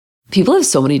People have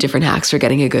so many different hacks for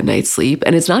getting a good night's sleep,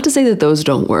 and it's not to say that those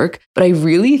don't work, but I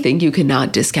really think you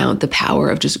cannot discount the power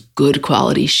of just good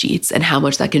quality sheets and how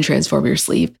much that can transform your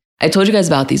sleep. I told you guys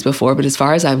about these before, but as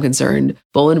far as I'm concerned,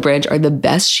 Boll & Branch are the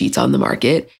best sheets on the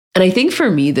market. And I think for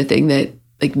me, the thing that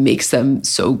makes them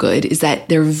so good is that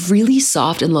they're really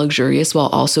soft and luxurious while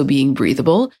also being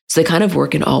breathable. So they kind of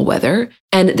work in all weather.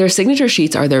 And their signature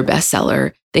sheets are their best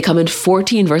seller. They come in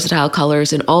 14 versatile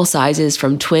colors in all sizes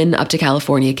from twin up to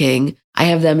California King. I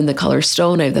have them in the color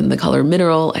stone. I have them in the color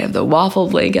mineral. I have the waffle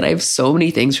blanket. I have so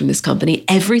many things from this company.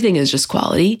 Everything is just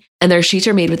quality. And their sheets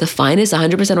are made with the finest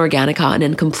 100% organic cotton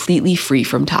and completely free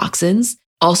from toxins.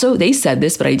 Also, they said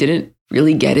this, but I didn't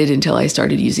really get it until I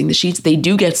started using the sheets. They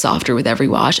do get softer with every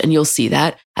wash, and you'll see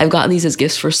that. I've gotten these as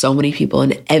gifts for so many people,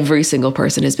 and every single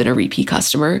person has been a repeat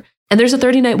customer. And there's a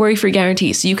 30-night worry-free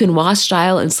guarantee, so you can wash,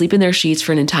 style, and sleep in their sheets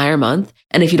for an entire month.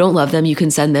 And if you don't love them, you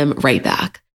can send them right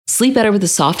back. Sleep better with the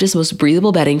softest, most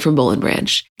breathable bedding from Boll &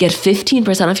 Branch. Get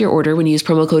 15% off your order when you use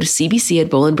promo code CBC at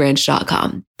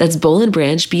bollandbranch.com. That's Boll &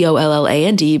 Branch,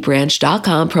 BOLLAND,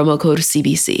 branch.com, promo code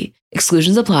CBC.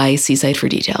 Exclusions apply. See site for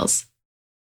details.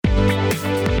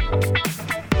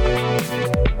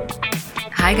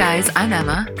 Hi guys, I'm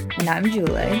Emma. And I'm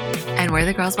Julie. And we're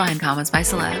the girls behind Comments by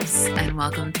Celebs. And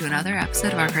welcome to another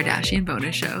episode of our Kardashian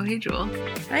bonus show. Hey, Jewel.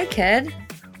 Hi, kid.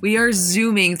 We are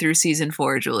zooming through season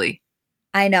 4, Julie.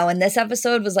 I know, and this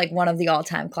episode was like one of the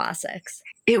all-time classics.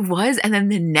 It was, and then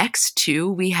the next two,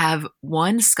 we have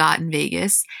one, Scott in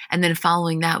Vegas, and then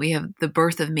following that, we have the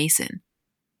birth of Mason.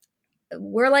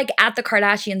 We're like at the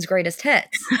Kardashians' greatest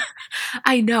hits.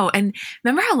 I know. And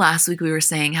remember how last week we were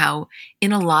saying how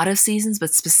in a lot of seasons,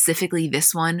 but specifically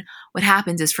this one, what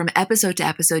happens is from episode to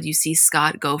episode, you see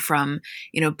Scott go from,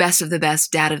 best of the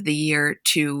best dad of the year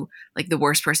to like the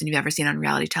worst person you've ever seen on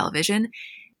reality television.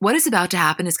 What is about to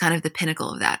happen is kind of the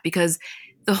pinnacle of that, because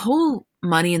the whole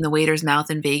money in the waiter's mouth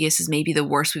in Vegas is maybe the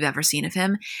worst we've ever seen of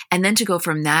him. And then to go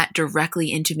from that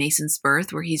directly into Mason's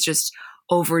birth, where he's just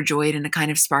overjoyed and it kind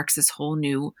of sparks this whole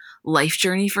new life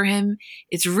journey for him.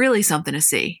 It's really something to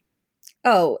see.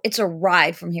 Oh, it's a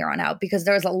ride from here on out, because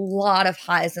there's a lot of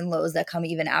highs and lows that come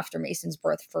even after Mason's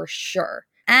birth for sure.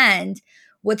 And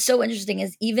what's so interesting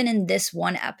is even in this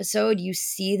one episode, you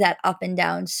see that up and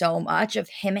down so much of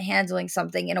him handling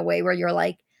something in a way where you're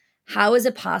like, how is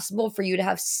it possible for you to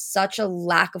have such a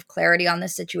lack of clarity on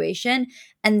this situation?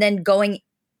 And then going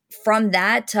from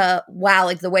that to, wow,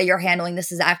 like the way you're handling this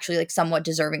is actually like somewhat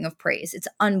deserving of praise. It's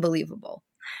unbelievable.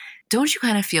 Don't you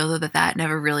kind of feel though that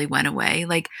never really went away?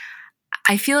 Like,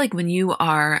 I feel like when you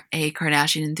are a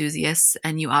Kardashian enthusiast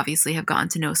and you obviously have gotten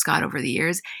to know Scott over the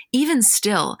years, even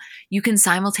still, you can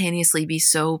simultaneously be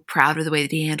so proud of the way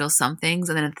that he handles some things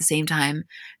and then at the same time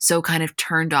so kind of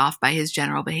turned off by his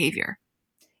general behavior.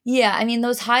 Yeah, I mean,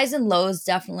 those highs and lows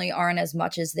definitely aren't as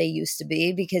much as they used to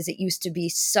be, because it used to be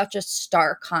such a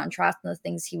stark contrast in the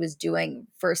things he was doing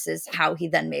versus how he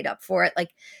then made up for it. Like,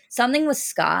 something with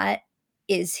Scott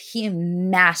is he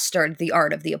mastered the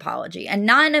art of the apology, and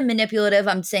not in a manipulative,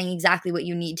 I'm saying exactly what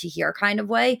you need to hear kind of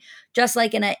way. Just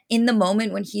like in the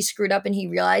moment when he screwed up and he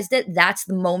realized it, that's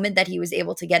the moment that he was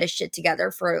able to get his shit together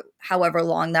for however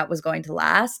long that was going to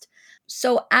last.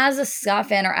 So as a Scott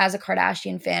fan or as a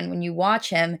Kardashian fan, when you watch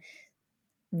him,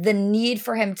 the need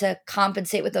for him to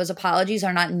compensate with those apologies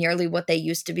are not nearly what they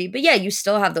used to be. But yeah, you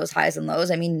still have those highs and lows.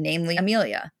 I mean, namely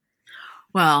Amelia.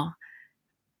 Well,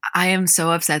 I am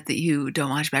so upset that you don't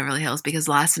watch Beverly Hills, because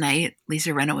last night Lisa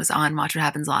Rinna was on Watch What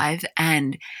Happens Live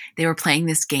and they were playing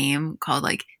this game called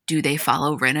like, do they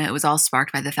follow Rinna? It was all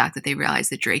sparked by the fact that they realized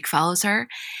that Drake follows her.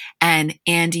 And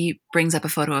Andy brings up a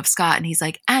photo of Scott and he's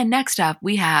like, and next up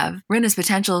we have Rinna's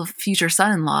potential future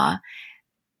son-in-law,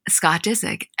 Scott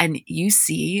Disick. And you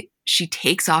see she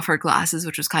takes off her glasses,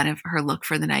 which was kind of her look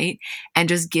for the night, and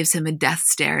just gives him a death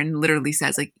stare and literally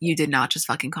says like, you did not just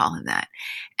fucking call him that.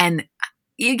 And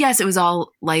yes, it was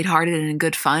all lighthearted and in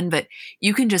good fun, but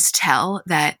you can just tell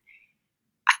that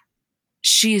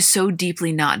she is so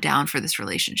deeply not down for this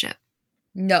relationship.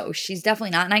 No, she's definitely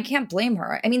not. And I can't blame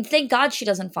her. I mean, thank God she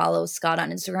doesn't follow Scott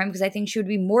on Instagram, because I think she would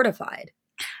be mortified.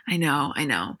 I know.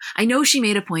 I know she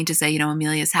made a point to say,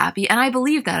 Amelia's happy. And I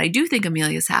believe that. I do think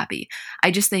Amelia's happy.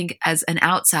 I just think as an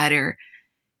outsider,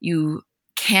 you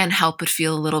can't help but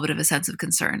feel a little bit of a sense of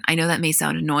concern. I know that may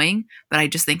sound annoying, but I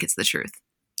just think it's the truth.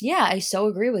 Yeah, I so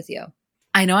agree with you.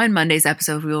 I know on Monday's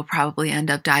episode, we will probably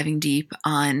end up diving deep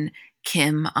on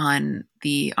Kim on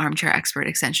the Armchair Expert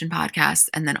Extension podcast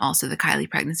and then also the Kylie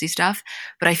pregnancy stuff.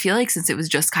 But I feel like since it was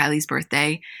just Kylie's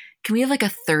birthday, can we have like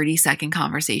a 30-second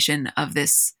conversation of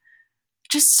this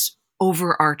just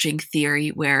overarching theory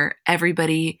where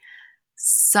everybody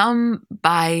some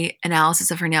by analysis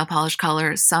of her nail polish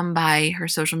color, some by her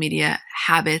social media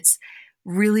habits,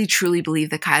 really truly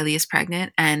believe that Kylie is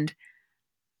pregnant. And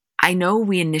I know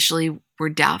we initially were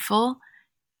doubtful,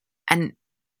 and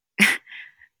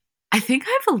I think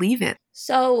I believe it.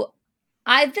 So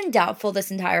I've been doubtful this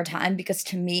entire time because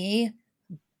to me,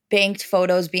 banked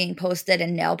photos being posted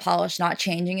and nail polish not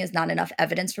changing is not enough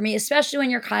evidence for me, especially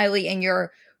when you're Kylie and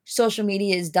your social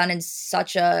media is done in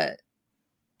such a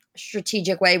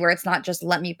strategic way where it's not just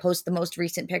let me post the most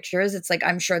recent pictures. It's like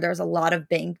I'm sure there's a lot of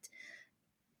banked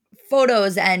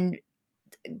photos and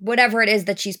whatever it is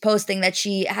that she's posting that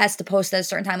she has to post at a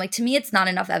certain time. Like, to me, it's not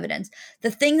enough evidence. The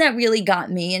thing that really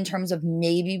got me in terms of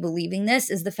maybe believing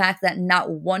this is the fact that not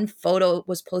one photo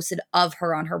was posted of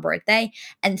her on her birthday.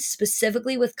 And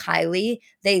specifically with Kylie,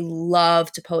 they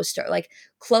love to post her. Like,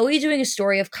 Khloe doing a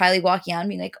story of Kylie walking out and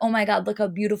being like, oh my God, look how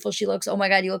beautiful she looks. Oh my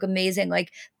God, you look amazing.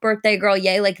 Like, birthday girl,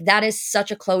 yay. Like, that is such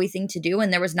a Khloe thing to do.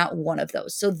 And there was not one of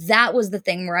those. So that was the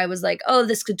thing where I was like, oh,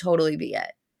 this could totally be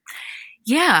it.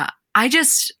 Yeah, I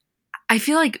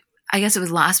feel like, I guess it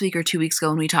was last week or 2 weeks ago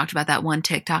when we talked about that one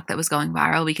TikTok that was going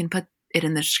viral. We can put it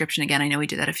in the description again. I know we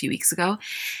did that a few weeks ago.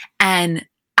 And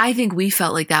I think we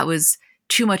felt like that was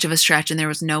too much of a stretch and there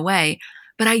was no way.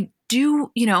 But I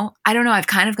do, I don't know. I've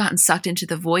kind of gotten sucked into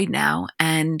the void now.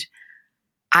 And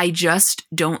I just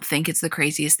don't think it's the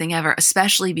craziest thing ever,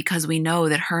 especially because we know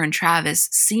that her and Travis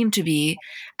seem to be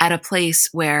at a place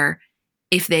where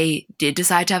if they did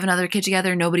decide to have another kid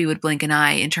together, nobody would blink an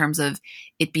eye in terms of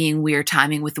it being weird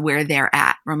timing with where they're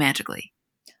at romantically.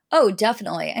 Oh,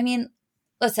 definitely. I mean,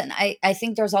 listen, I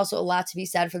think there's also a lot to be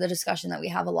said for the discussion that we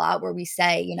have a lot where we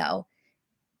say,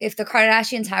 if the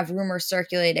Kardashians have rumors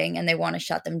circulating and they want to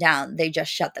shut them down, they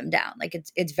just shut them down. Like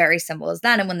it's very simple as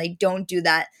that. And when they don't do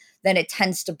that, then it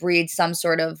tends to breed some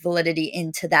sort of validity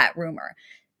into that rumor.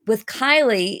 With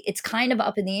Kylie, it's kind of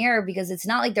up in the air because it's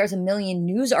not like there's a million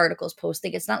news articles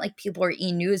posting. It's not like People or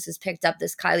E! News has picked up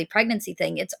this Kylie pregnancy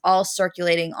thing. It's all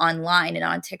circulating online and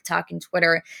on TikTok and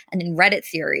Twitter and in Reddit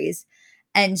theories.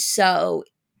 And so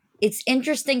it's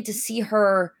interesting to see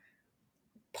her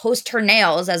post her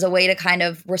nails as a way to kind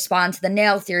of respond to the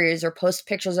nail theories or post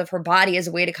pictures of her body as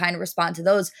a way to kind of respond to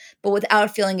those, but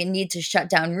without feeling a need to shut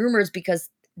down rumors because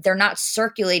they're not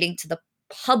circulating to the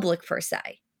public per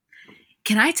se.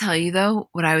 Can I tell you, though,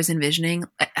 what I was envisioning?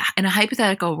 In a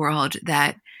hypothetical world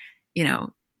that,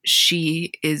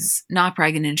 she is not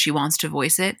pregnant and she wants to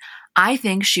voice it, I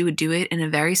think she would do it in a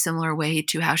very similar way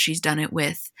to how she's done it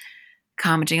with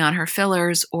commenting on her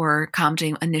fillers or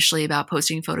commenting initially about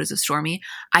posting photos of Stormi.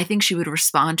 I think she would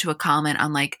respond to a comment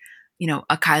on a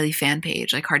Kylie fan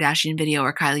page, like Kardashian Video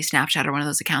or Kylie Snapchat or one of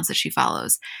those accounts that she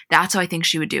follows. That's how I think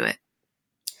she would do it.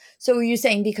 So are you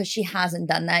saying because she hasn't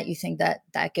done that, you think that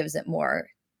that gives it more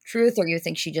truth, or you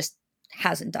think she just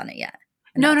hasn't done it yet?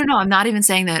 No. I'm not even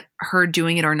saying that her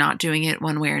doing it or not doing it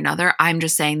one way or another. I'm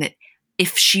just saying that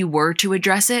if she were to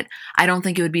address it, I don't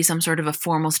think it would be some sort of a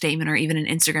formal statement or even an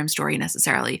Instagram story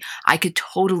necessarily. I could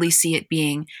totally see it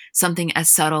being something as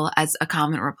subtle as a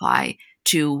comment reply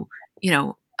to,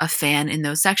 a fan in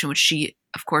those section, which she,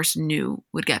 of course, knew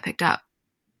would get picked up.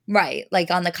 Right.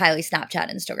 Like on the Kylie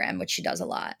Snapchat Instagram, which she does a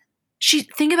lot.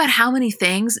 Think about how many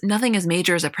things, nothing as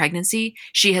major as a pregnancy,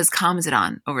 she has commented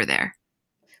on over there.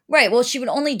 Right. Well, she would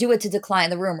only do it to decline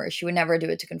the rumors. She would never do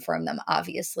it to confirm them,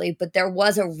 obviously. But there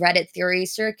was a Reddit theory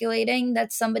circulating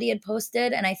that somebody had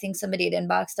posted, and I think somebody had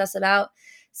inboxed us about,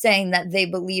 saying that they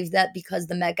believe that because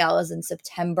the Met Gala is in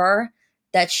September,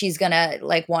 that she's going to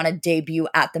want to debut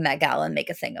at the Met Gala and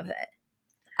make a thing of it.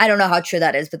 I don't know how true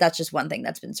that is, but that's just one thing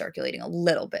that's been circulating a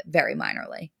little bit, very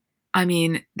minorly. I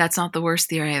mean, that's not the worst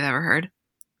theory I've ever heard.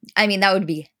 I mean, that would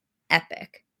be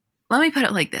epic. Let me put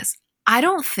it like this. I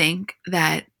don't think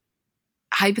that,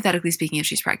 hypothetically speaking, if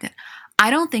she's pregnant, I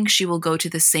don't think she will go to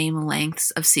the same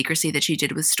lengths of secrecy that she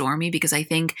did with Stormi, because I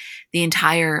think the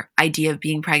entire idea of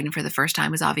being pregnant for the first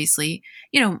time was obviously,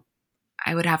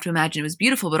 I would have to imagine it was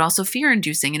beautiful, but also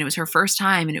fear-inducing. And it was her first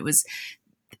time, and it was,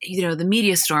 the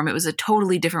media storm. It was a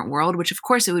totally different world, which of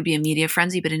course it would be a media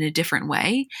frenzy, but in a different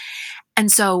way. And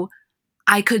so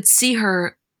I could see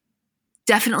her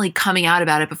definitely coming out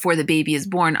about it before the baby is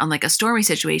born, unlike a Stormi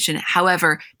situation.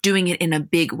 However, doing it in a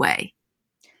big way.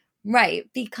 Right.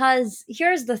 Because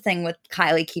here's the thing with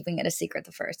Kylie keeping it a secret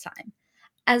the first time.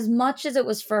 As much as it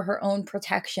was for her own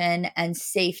protection and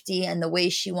safety and the way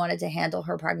she wanted to handle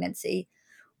her pregnancy,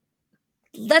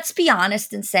 let's be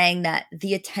honest in saying that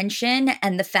the attention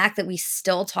and the fact that we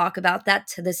still talk about that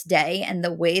to this day, and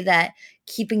the way that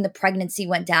keeping the pregnancy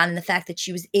went down, and the fact that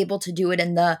she was able to do it,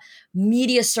 and the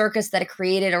media circus that it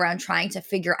created around trying to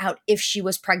figure out if she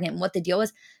was pregnant and what the deal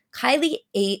was, Kylie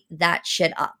ate that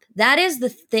shit up. That is the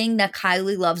thing that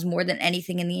Kylie loves more than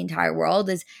anything in the entire world,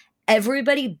 is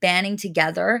everybody banding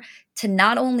together to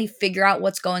not only figure out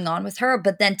what's going on with her,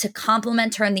 but then to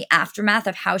compliment her in the aftermath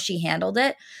of how she handled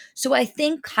it. So I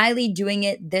think Kylie doing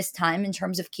it this time in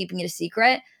terms of keeping it a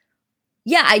secret,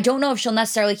 yeah, I don't know if she'll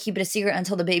necessarily keep it a secret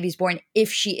until the baby's born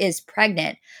if she is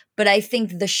pregnant. But I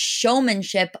think the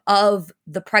showmanship of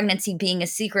the pregnancy being a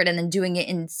secret and then doing it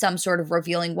in some sort of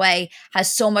revealing way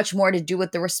has so much more to do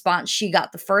with the response she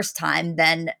got the first time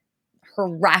than her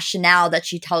rationale that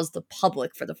she tells the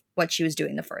public for what she was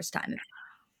doing the first time.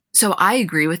 So I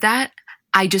agree with that.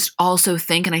 I just also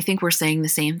think, and I think we're saying the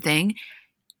same thing,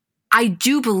 I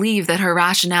do believe that her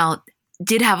rationale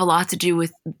did have a lot to do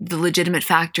with the legitimate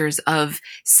factors of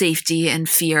safety and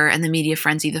fear and the media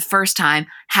frenzy the first time.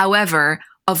 However,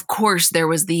 of course, there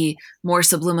was the more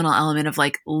subliminal element of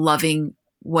like loving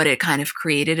what it kind of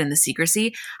created and the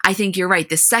secrecy. I think you're right.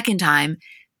 The second time,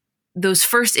 those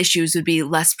first issues would be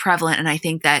less prevalent. And I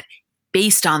think that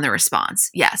based on the response,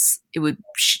 yes,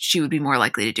 she would be more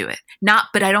likely to do it.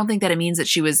 But I don't think that it means that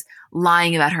she was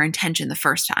lying about her intention the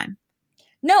first time.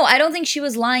 No, I don't think she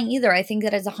was lying either. I think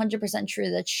that it's 100% true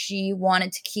that she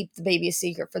wanted to keep the baby a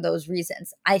secret for those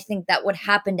reasons. I think that what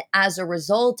happened as a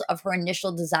result of her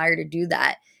initial desire to do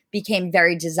that became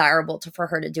very desirable for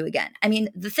her to do again. I mean,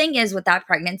 the thing is with that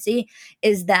pregnancy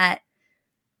is that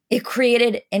it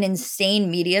created an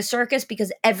insane media circus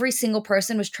because every single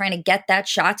person was trying to get that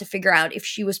shot to figure out if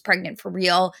she was pregnant for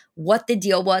real, what the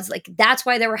deal was. Like, that's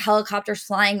why there were helicopters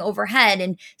flying overhead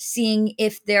and seeing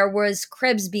if there was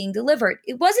cribs being delivered.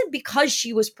 It wasn't because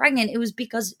she was pregnant. It was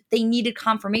because they needed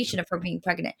confirmation of her being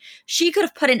pregnant. She could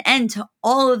have put an end to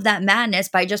all of that madness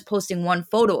by just posting one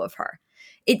photo of her.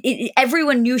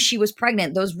 Everyone knew she was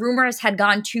pregnant. Those rumors had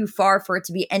gone too far for it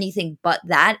to be anything but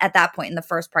that at that point in the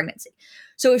first pregnancy.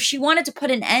 So if she wanted to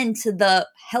put an end to the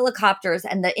helicopters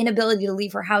and the inability to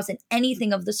leave her house and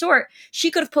anything of the sort, she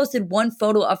could have posted one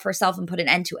photo of herself and put an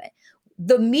end to it.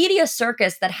 The media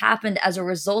circus that happened as a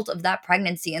result of that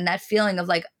pregnancy and that feeling of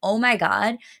like, oh my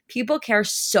God, people care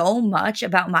so much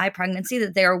about my pregnancy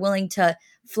that they are willing to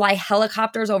fly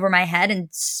helicopters over my head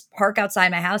and park outside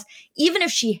my house. Even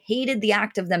if she hated the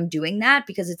act of them doing that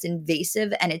because it's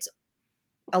invasive and it's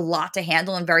a lot to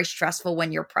handle and very stressful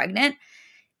when you're pregnant,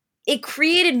 it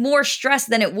created more stress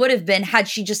than it would have been had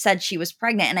she just said she was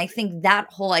pregnant. And I think that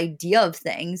whole idea of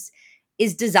things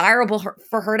is desirable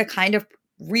for her to kind of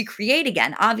recreate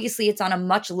again. Obviously, it's on a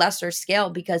much lesser scale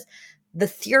because the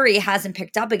theory hasn't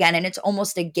picked up again. And it's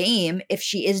almost a game if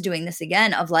she is doing this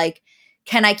again of like,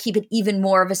 can I keep it even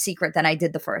more of a secret than I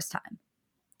did the first time?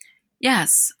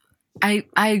 Yes, I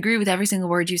agree with every single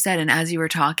word you said. And as you were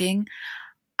talking,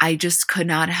 I just could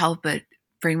not help but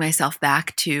bring myself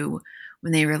back to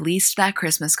when they released that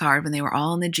Christmas card, when they were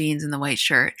all in the jeans and the white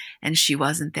shirt and she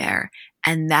wasn't there.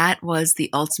 And that was the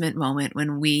ultimate moment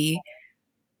when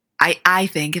I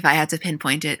think if I had to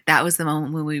pinpoint it, that was the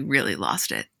moment when we really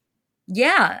lost it.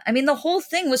 Yeah. I mean, the whole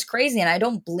thing was crazy and I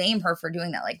don't blame her for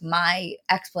doing that. Like, my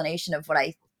explanation of what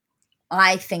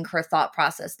I think her thought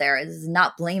process there is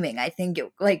not blaming. I think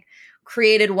it like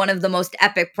created one of the most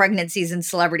epic pregnancies in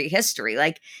celebrity history.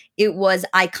 Like, it was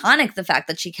iconic, the fact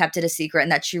that she kept it a secret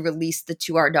and that she released the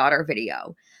To Our Daughter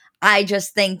video. I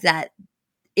just think that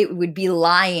it would be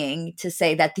lying to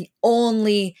say that the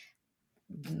only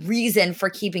reason for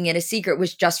keeping it a secret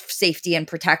was just safety and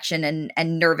protection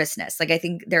and nervousness. Like, I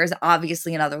think there's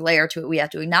obviously another layer to it we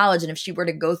have to acknowledge. And if she were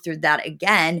to go through that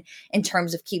again in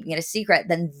terms of keeping it a secret,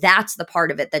 then that's the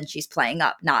part of it that she's playing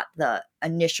up, not the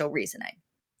initial reasoning.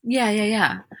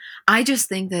 Yeah. I just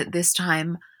think that this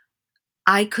time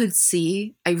I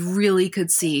really could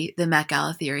see the Met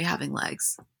Gala theory having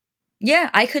legs. Yeah,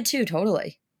 I could too,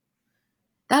 totally.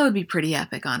 That would be pretty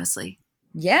epic, honestly.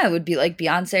 Yeah, it would be like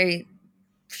Beyonce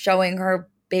showing her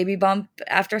baby bump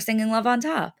after singing Love on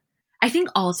Top. I think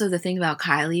also the thing about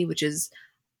Kylie, which is,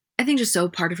 I think, just so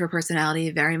part of her personality,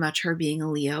 very much her being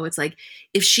a Leo, it's like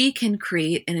if she can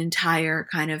create an entire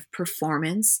kind of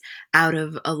performance out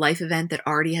of a life event that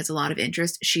already has a lot of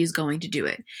interest, she's going to do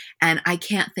it. And I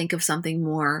can't think of something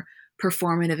more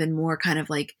performative and more kind of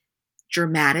like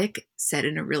dramatic, said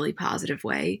in a really positive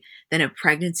way, than a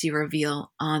pregnancy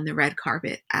reveal on the red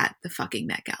carpet at the fucking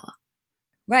Met Gala.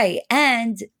 Right.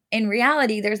 And in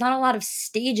reality, there's not a lot of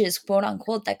stages, quote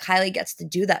unquote, that Kylie gets to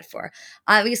do that for.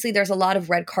 Obviously, there's a lot of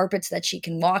red carpets that she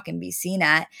can walk and be seen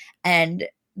at. And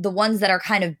the ones that are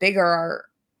kind of bigger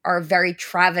are very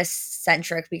Travis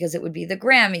centric because it would be the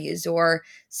Grammys or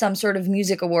some sort of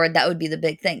music award. That would be the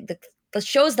big thing. The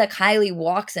shows that Kylie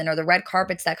walks in or the red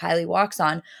carpets that Kylie walks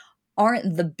on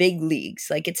aren't the big leagues.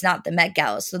 Like, it's not the Met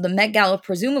Gala. So the Met Gala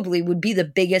presumably would be the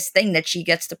biggest thing that she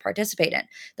gets to participate in.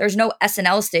 There's no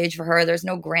SNL stage for her. There's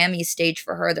no Grammy stage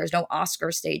for her. There's no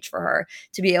Oscar stage for her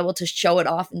to be able to show it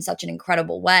off in such an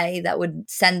incredible way that would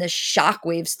send the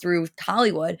shockwaves through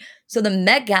Hollywood. So the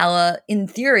Met Gala, in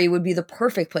theory, would be the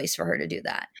perfect place for her to do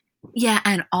that. Yeah,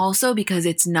 and also because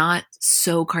it's not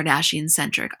so Kardashian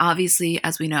centric. Obviously,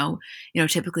 as we know,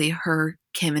 typically her,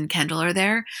 Kim, and Kendall are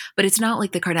there, but it's not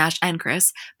like the Kardashians and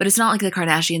Kris, but it's not like the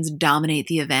Kardashians dominate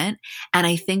the event. And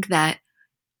I think that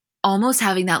almost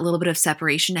having that little bit of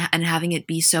separation and having it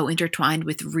be so intertwined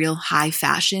with real high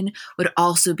fashion would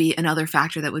also be another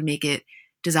factor that would make it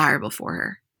desirable for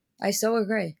her. I so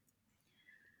agree.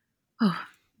 Oh,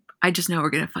 I just know we're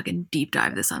going to fucking deep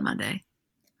dive this on Monday.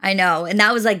 I know. And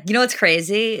that was like, what's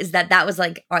crazy is that was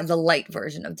like the light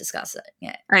version of Discuss It.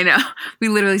 Yeah. I know. We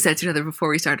literally said to each other before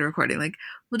we started recording, like,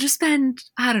 we'll just spend,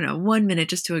 1 minute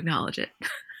just to acknowledge it.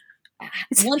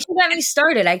 Once you got me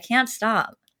started, I can't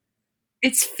stop.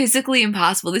 It's physically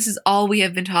impossible. This is all we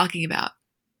have been talking about.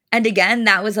 And again,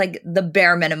 that was like the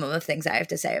bare minimum of things I have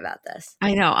to say about this.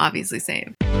 I know, obviously,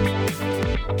 same.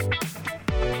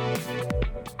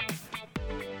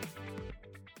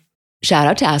 Shout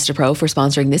out to Astapro for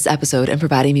sponsoring this episode and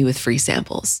providing me with free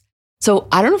samples. So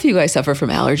I don't know if you guys suffer from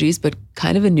allergies, but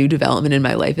kind of a new development in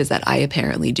my life is that I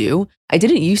apparently do. I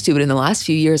didn't used to, but in the last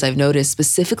few years, I've noticed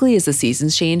specifically as the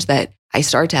seasons change that I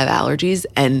start to have allergies.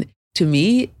 And to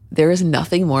me, there is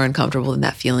nothing more uncomfortable than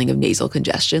that feeling of nasal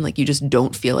congestion. Like you just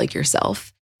don't feel like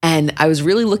yourself. And I was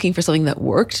really looking for something that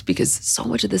worked because so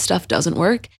much of this stuff doesn't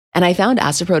work. And I found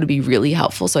Astapro to be really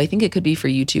helpful. So I think it could be for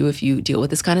you too if you deal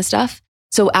with this kind of stuff.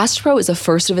 So Astapro is a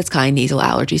first of its kind nasal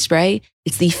allergy spray.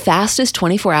 It's the fastest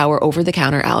 24-hour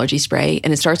over-the-counter allergy spray,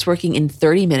 and it starts working in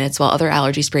 30 minutes while other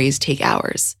allergy sprays take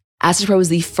hours. Astapro is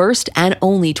the first and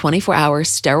only 24-hour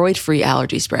steroid-free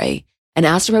allergy spray, and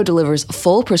Astapro delivers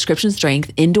full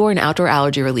prescription-strength indoor and outdoor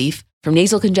allergy relief from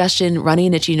nasal congestion, runny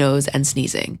and itchy nose, and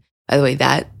sneezing. By the way,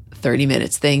 that 30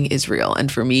 minutes thing is real, and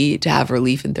for me to have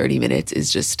relief in 30 minutes is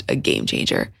just a game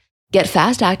changer. Get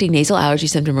fast-acting nasal allergy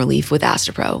symptom relief with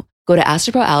Astapro. Go to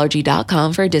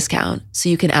astaproallergy.com for a discount so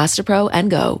you can Astapro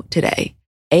and go today.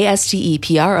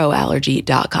 ASTEPRO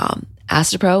allergy.com.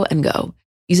 Astapro and go.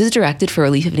 Use as directed for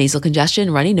relief of nasal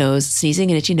congestion, runny nose,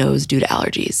 sneezing, and itchy nose due to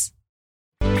allergies.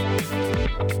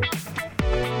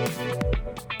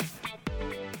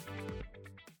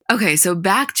 Okay, so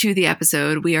back to the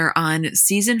episode. We are on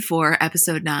season 4,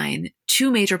 episode 9.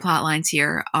 Two major plot lines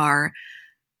here are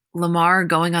Lamar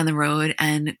going on the road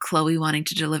and Chloe wanting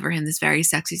to deliver him this very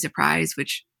sexy surprise,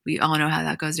 which we all know how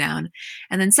that goes down.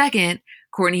 And then second,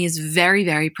 Kourtney is very,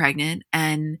 very pregnant,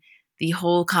 and the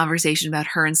whole conversation about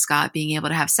her and Scott being able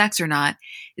to have sex or not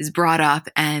is brought up,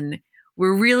 and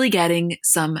we're really getting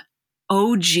some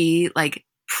OG, like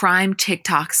prime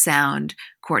TikTok sound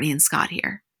Kourtney and Scott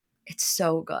here. It's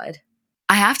so good.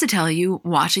 I have to tell you,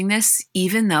 watching this,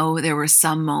 even though there were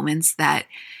some moments that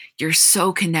you're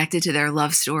so connected to their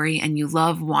love story and you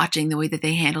love watching the way that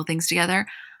they handle things together,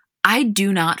 I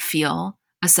do not feel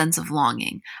a sense of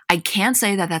longing. I can't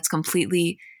say that that's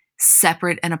completely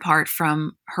separate and apart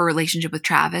from her relationship with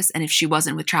Travis. And if she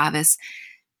wasn't with Travis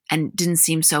and didn't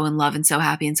seem so in love and so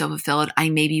happy and so fulfilled, I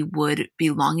maybe would be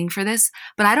longing for this.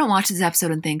 But I don't watch this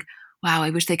episode and think, wow,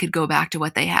 I wish they could go back to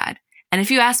what they had. And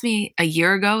if you asked me a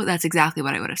year ago, that's exactly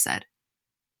what I would have said.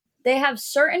 They have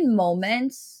certain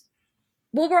moments.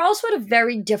 Well, we're also at a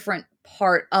very different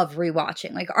part of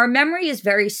rewatching. Like, our memory is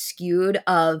very skewed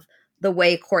of the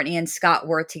way Kourtney and Scott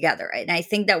were together. Right? And I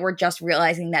think that we're just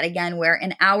realizing that again, where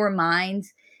in our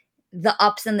minds, the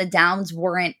ups and the downs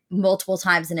weren't multiple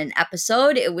times in an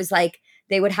episode. It was like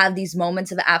they would have these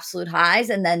moments of absolute highs,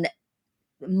 and then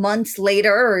months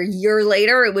later or a year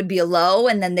later, it would be a low,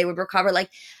 and then they would recover.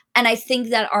 And I think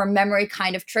that our memory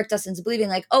kind of tricked us into believing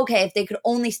like, okay, if they could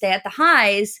only stay at the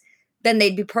highs, then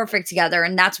they'd be perfect together.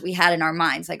 And that's what we had in our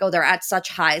minds. Like, oh, they're at such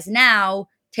highs now,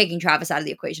 taking Travis out of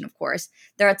the equation, of course.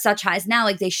 They're at such highs now,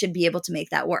 like they should be able to make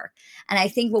that work. And I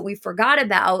think what we forgot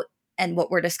about and what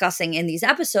we're discussing in these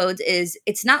episodes is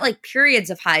it's not like periods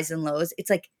of highs and lows. It's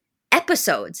like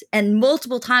episodes and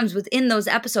multiple times within those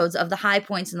episodes of the high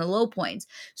points and the low points.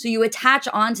 So you attach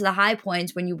on to the high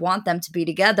points when you want them to be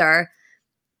together.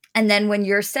 And then when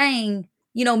you're saying,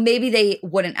 maybe they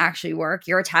wouldn't actually work,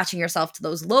 you're attaching yourself to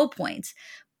those low points.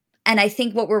 And I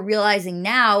think what we're realizing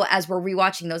now as we're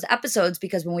rewatching those episodes,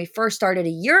 because when we first started a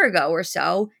year ago or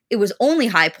so, it was only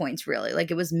high points really.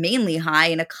 Like it was mainly high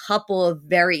and a couple of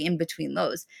very in between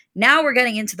lows. Now we're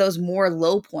getting into those more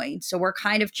low points. So we're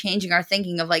kind of changing our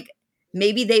thinking of like,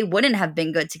 maybe they wouldn't have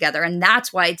been good together. And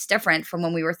that's why it's different from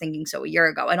when we were thinking so a year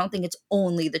ago. I don't think it's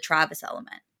only the Travis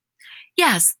element.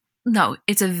 Yes. No,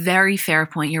 it's a very fair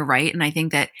point. You're right. And I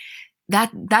think that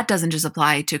doesn't just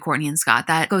apply to Courtney and Scott.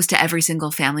 That goes to every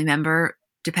single family member,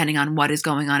 depending on what is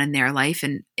going on in their life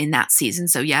and in that season.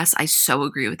 So yes, I so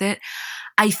agree with it.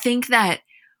 I think that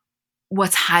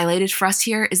what's highlighted for us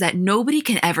here is that nobody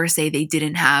can ever say they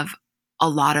didn't have a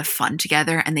lot of fun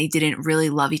together and they didn't really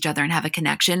love each other and have a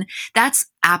connection. That's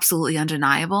absolutely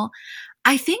undeniable.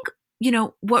 I think,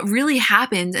 what really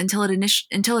happened until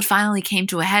it finally came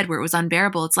to a head where it was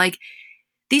unbearable. It's like,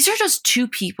 these are just two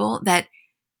people that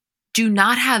do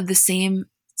not have the same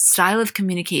style of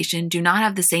communication, do not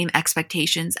have the same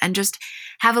expectations, and just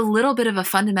have a little bit of a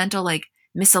fundamental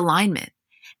misalignment.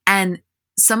 And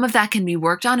some of that can be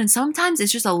worked on, and sometimes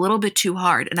it's just a little bit too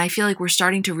hard. And I feel like we're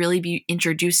starting to really be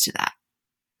introduced to that.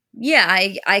 Yeah,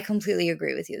 I completely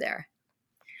agree with you there.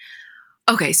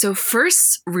 Okay, so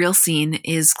first real scene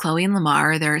is Chloe and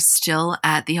Lamar. They're still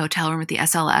at the hotel room at the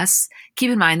SLS.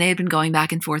 Keep in mind, they had been going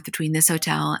back and forth between this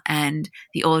hotel and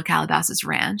the old Calabasas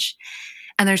Ranch.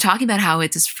 And they're talking about how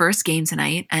it's his first game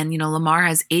tonight. And, Lamar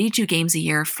has 82 games a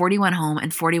year, 41 home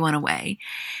and 41 away.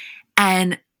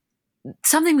 And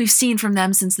something we've seen from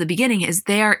them since the beginning is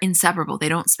they are inseparable. They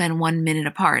don't spend 1 minute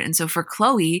apart. And so for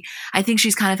Chloe, I think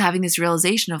she's kind of having this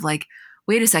realization of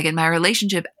wait a second, my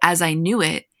relationship as I knew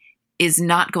it is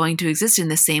not going to exist in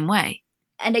the same way.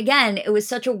 And again, it was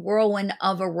such a whirlwind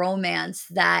of a romance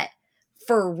that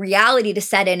for reality to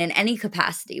set in any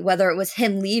capacity, whether it was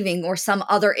him leaving or some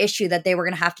other issue that they were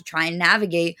going to have to try and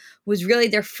navigate, was really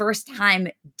their first time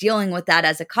dealing with that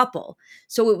as a couple.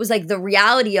 So it was the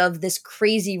reality of this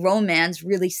crazy romance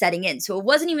really setting in. So it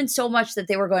wasn't even so much that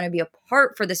they were going to be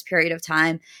apart for this period of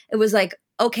time. It was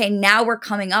okay, now we're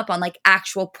coming up on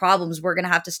actual problems we're going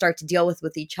to have to start to deal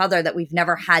with each other that we've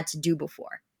never had to do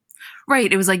before.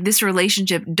 Right. It was this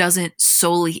relationship doesn't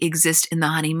solely exist in the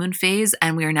honeymoon phase,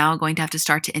 and we are now going to have to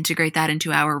start to integrate that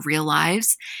into our real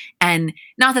lives. And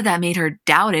not that made her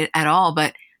doubt it at all,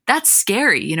 but that's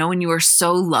scary, when you are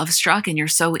so love struck and you're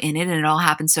so in it and it all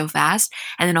happens so fast.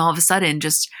 And then all of a sudden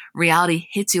just reality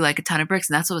hits you like a ton of bricks.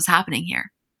 And that's what was happening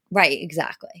here. Right.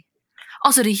 Exactly.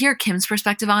 Also, to hear Kim's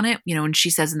perspective on it, when she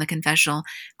says in the confessional,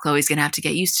 Chloe's going to have to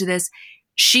get used to this.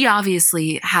 She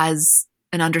obviously has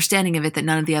an understanding of it that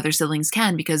none of the other siblings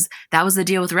can, because that was the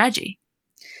deal with Reggie.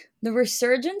 The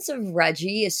resurgence of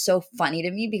Reggie is so funny to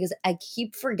me because I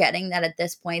keep forgetting that at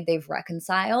this point they've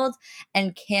reconciled,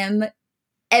 and Kim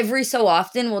every so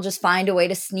often will just find a way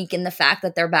to sneak in the fact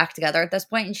that they're back together at this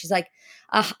point. And she's like,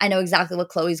 I know exactly what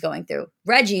Chloe's going through.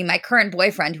 Reggie, my current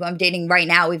boyfriend, who I'm dating right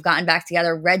now, we've gotten back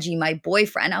together. Reggie, my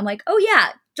boyfriend. I'm like, oh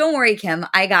yeah, don't worry, Kim.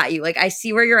 I got you. I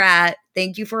see where you're at.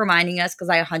 Thank you for reminding us, because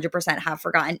I 100% have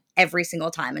forgotten every single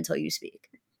time until you speak.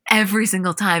 Every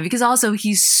single time, because also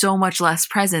he's so much less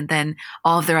present than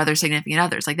all of their other significant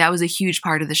others. That was a huge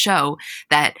part of the show,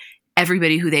 that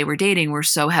everybody who they were dating were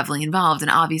so heavily involved.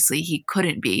 And obviously he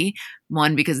couldn't be,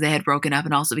 one, because they had broken up,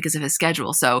 and also because of his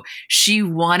schedule. So she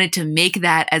wanted to make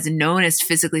that as known as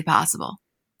physically possible.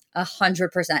 100%.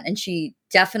 And she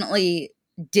definitely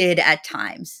did at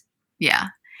times. Yeah.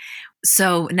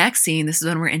 So next scene, this is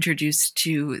when we're introduced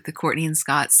to the Courtney and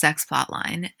Scott sex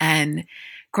plotline. And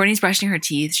Courtney's brushing her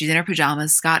teeth. She's in her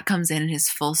pajamas. Scott comes in his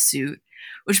full suit,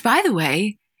 which, by the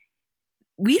way,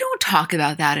 we don't talk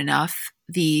about that enough.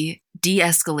 The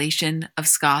de-escalation of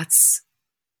Scott's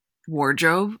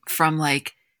wardrobe from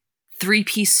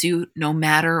 3-piece suit, no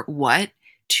matter what,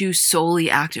 to solely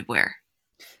activewear.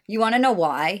 You want to know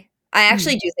why? I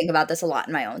actually do think about this a lot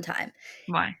in my own time.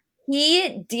 Why?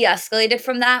 He de-escalated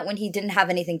from that when he didn't have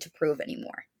anything to prove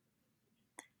anymore.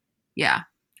 Yeah,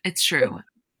 it's true.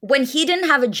 When he didn't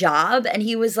have a job and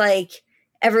he was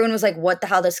everyone was what the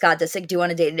hell does Scott Disick do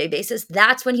on a day-to-day basis?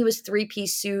 That's when he was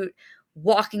 3-piece suit,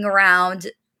 walking around,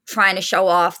 trying to show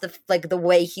off the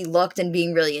way he looked and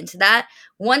being really into that.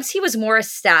 Once he was more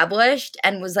established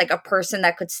and was a person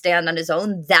that could stand on his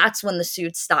own, that's when the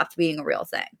suit stopped being a real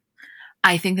thing.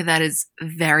 I think that is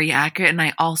very accurate. And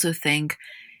I also think,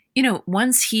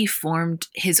 once he formed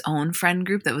his own friend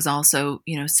group that was also,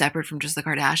 separate from just the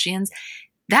Kardashians,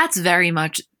 that's very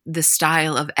much the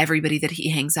style of everybody that he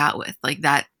hangs out with,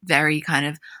 that very kind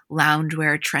of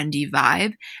loungewear, trendy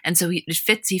vibe. And so he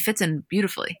fits in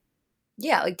beautifully.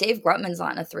 Yeah, Dave Grutman's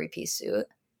not in a 3-piece suit.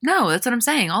 No, that's what I'm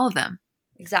saying. All of them.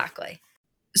 Exactly.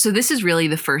 So this is really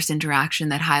the first interaction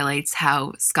that highlights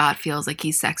how Scott feels like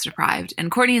he's sex deprived.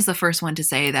 And Courtney is the first one to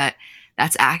say that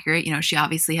that's accurate. She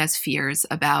obviously has fears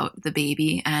about the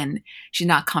baby and she's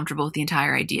not comfortable with the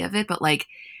entire idea of it. But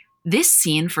this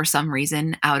scene, for some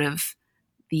reason, out of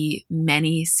the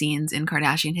many scenes in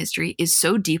Kardashian history is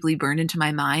so deeply burned into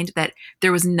my mind that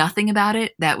there was nothing about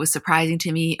it that was surprising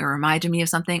to me or reminded me of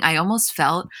something. I almost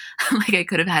felt like I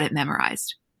could have had it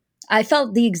memorized. I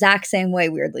felt the exact same way,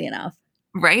 weirdly enough.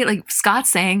 Right? Like Scott's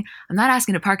saying, I'm not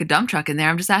asking to park a dump truck in there.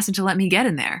 I'm just asking to let me get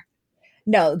in there.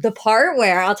 No, the part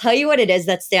where I'll tell you what it is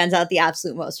that stands out the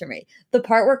absolute most for me. The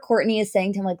part where Courtney is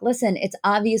saying to him, like, listen, it's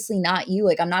obviously not you.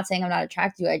 Like, I'm not saying I'm not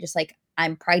attracted to you. I just like,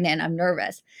 I'm pregnant. I'm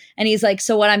nervous. And he's like,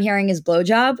 so what I'm hearing is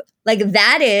blowjob. Like,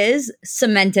 that is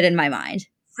cemented in my mind.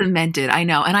 Cemented. I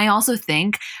know. And I also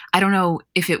think, I don't know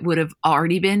if it would have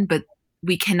already been, but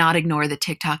we cannot ignore the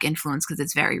TikTok influence because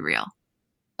it's very real.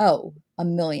 Oh,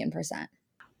 1,000,000%.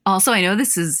 Also, I know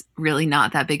this is really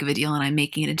not that big of a deal and I'm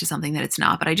making it into something that it's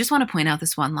not, but I just want to point out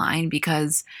this one line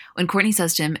because when Courtney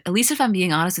says to him, at least if I'm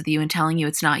being honest with you and telling you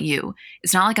it's not you,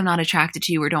 it's not like I'm not attracted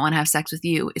to you or don't want to have sex with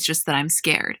you. It's just that I'm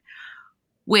scared.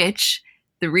 Which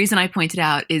the reason I pointed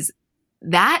out is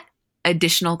that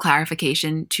additional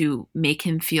clarification to make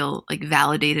him feel like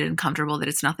validated and comfortable that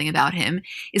it's nothing about him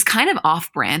is kind of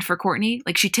off brand for Courtney.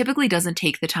 Like she typically doesn't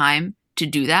take the time to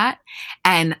do that.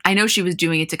 And I know she was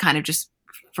doing it to kind of just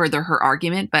further her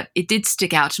argument, but it did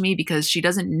stick out to me because she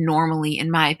doesn't normally, in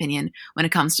my opinion, when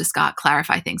it comes to Scott,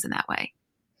 clarify things in that way.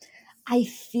 I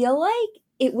feel like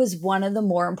it was one of the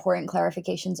more important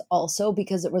clarifications also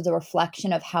because it was a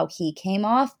reflection of how he came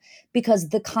off, because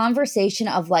the conversation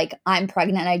of like, I'm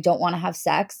pregnant and I don't want to have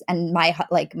sex and my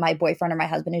boyfriend or my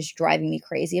husband is driving me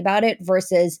crazy about it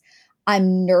versus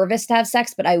I'm nervous to have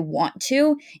sex, but I want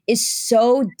to, is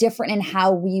so different in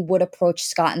how we would approach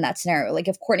Scott in that scenario. Like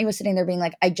if Courtney was sitting there being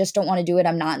like, I just don't want to do it.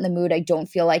 I'm not in the mood. I don't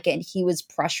feel like it. And he was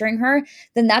pressuring her,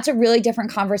 then that's a really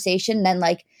different conversation than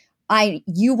like,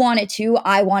 you want it too.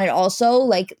 I want it also.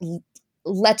 Like,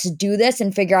 let's do this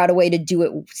and figure out a way to do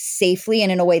it safely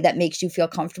and in a way that makes you feel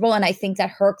comfortable. And I think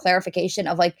that her clarification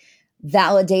of like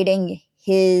validating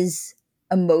his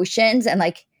emotions and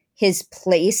like his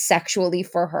place sexually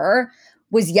for her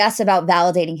was yes about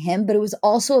validating him, but it was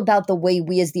also about the way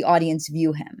we as the audience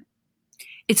view him.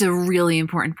 It's a really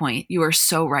important point. You are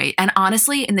so right. And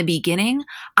honestly, in the beginning,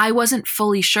 I wasn't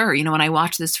fully sure. You know, when I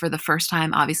watched this for the first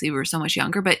time, obviously we were so much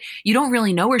younger, but you don't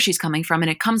really know where she's coming from.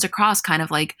 And it comes across kind of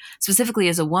like, specifically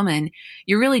as a woman,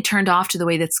 you're really turned off to the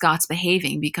way that Scott's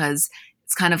behaving because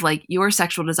it's kind of like your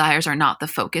sexual desires are not the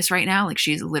focus right now. Like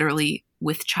she's literally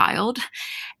with child.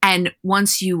 And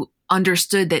once you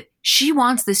understood that she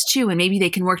wants this too, and maybe they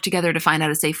can work together to find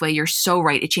out a safe way, you're so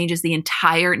right. It changes the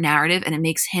entire narrative and it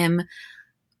makes him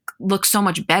look so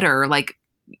much better. Like,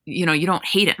 you know, you don't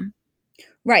hate him.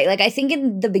 Right. Like I think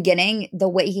in the beginning, the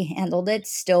way he handled it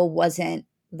still wasn't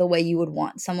the way you would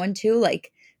want someone to.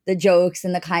 Like the jokes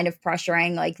and the kind of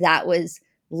pressuring, like that was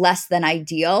less than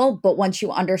ideal. But once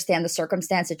you understand the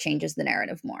circumstance, it changes the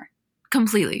narrative more.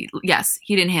 Completely. Yes,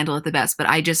 he didn't handle it the best, but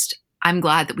I'm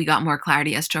glad that we got more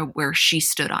clarity as to where she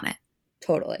stood on it.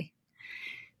 Totally.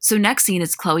 So next scene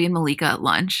is Chloe and Malika at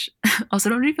lunch. Also,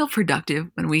 don't you feel productive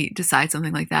when we decide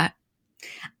something like that?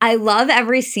 I love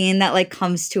every scene that like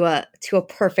comes to a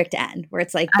perfect end where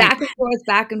it's like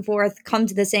back and forth, come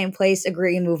to the same place,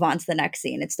 agree, and move on to the next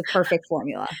scene. It's the perfect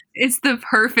formula. It's the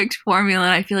perfect formula.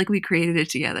 And I feel like we created it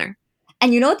together.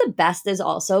 And you know what the best is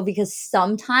also? Because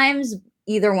sometimes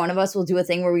either one of us will do a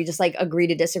thing where we just like agree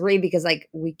to disagree because like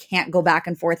we can't go back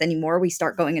and forth anymore. We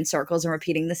start going in circles and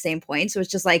repeating the same point. So it's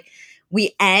just like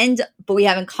we end, but we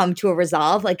haven't come to a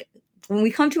resolve. Like when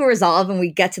we come to a resolve and we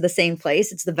get to the same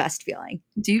place, it's the best feeling.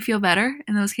 Do you feel better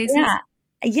in those cases?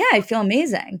 Yeah, I feel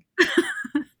amazing.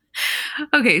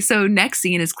 Okay, so next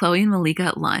scene is Chloe and Malika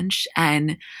at lunch.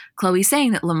 And Chloe's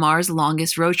saying that Lamar's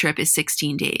longest road trip is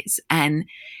 16 days. And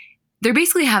they're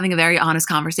basically having a very honest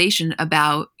conversation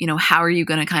about, you know, how are you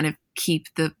going to kind of keep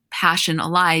the passion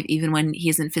alive even when he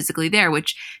isn't physically there,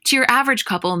 which to your average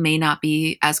couple may not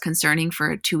be as concerning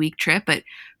for a 2-week trip. But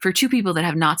for two people that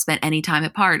have not spent any time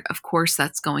apart, of course,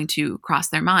 that's going to cross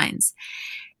their minds.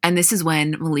 And this is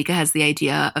when Malika has the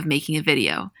idea of making a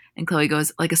video. And Chloe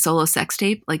goes, like a solo sex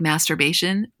tape, like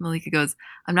masturbation. Malika goes,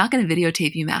 I'm not going to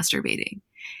videotape you masturbating.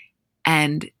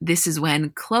 And this is when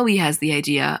Chloe has the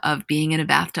idea of being in a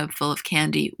bathtub full of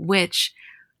candy, which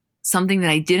something that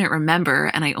I didn't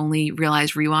remember and I only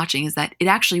realized rewatching is that it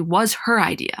actually was her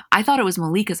idea. I thought it was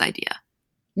Malika's idea.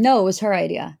 No, it was her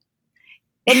idea.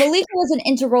 But Malika was an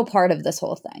integral part of this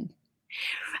whole thing.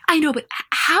 I know, but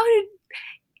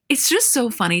it's just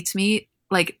so funny to me.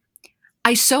 Like,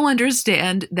 I so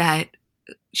understand that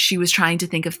she was trying to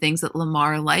think of things that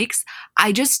Lamar likes.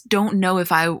 I just don't know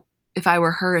if I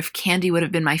were her, if candy would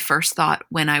have been my first thought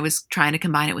when I was trying to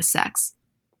combine it with sex.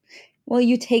 Well,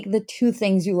 you take the two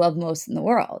things you love most in the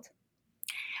world.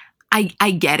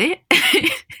 I get it.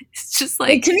 It's just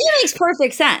like to me, it makes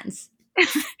perfect sense.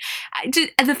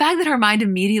 The fact that her mind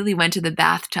immediately went to the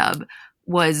bathtub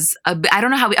was I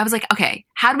don't know how I was like, okay,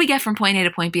 how do we get from point A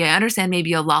to point B? I understand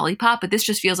maybe a lollipop, but this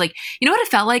just feels like, you know what it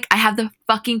felt like? I have the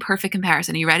fucking perfect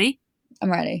comparison. Are you ready?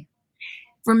 I'm ready.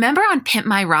 Remember on Pimp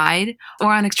My Ride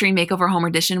or on Extreme Makeover Home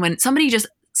Edition when somebody just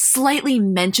slightly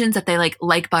mentions that they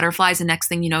like butterflies and next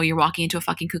thing you know, you're walking into a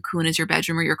fucking cocoon as your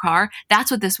bedroom or your car?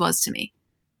 That's what this was to me.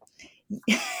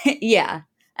 Yeah.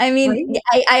 I mean,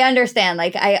 right? I understand.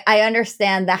 Like, I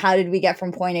understand the how did we get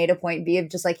from point A to point B of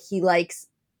just like he likes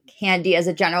candy as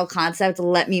a general concept.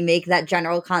 Let me make that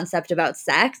general concept about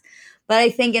sex. But I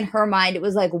think in her mind, it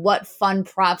was like, what fun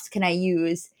props can I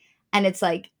use? And it's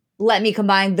like, let me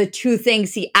combine the two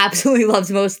things he absolutely loves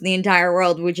most in the entire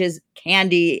world, which is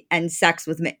candy and sex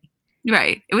with me.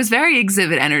 Right. It was very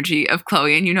exhibit energy of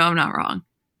Chloe, and you know I'm not wrong.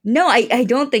 No, I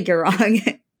don't think you're wrong.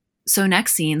 So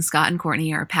next scene, Scott and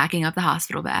Courtney are packing up the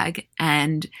hospital bag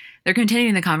and they're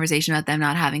continuing the conversation about them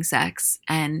not having sex.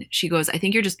 And she goes, I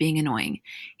think you're just being annoying.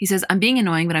 He says, I'm being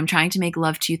annoying, but I'm trying to make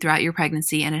love to you throughout your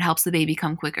pregnancy and it helps the baby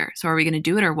come quicker. So are we going to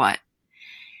do it or what?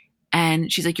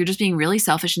 And she's like, you're just being really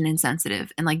selfish and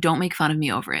insensitive and like, don't make fun of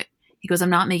me over it. He goes,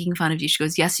 I'm not making fun of you. She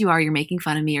goes, yes, you are. You're making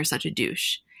fun of me. You're such a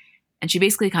douche. And she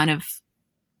basically kind of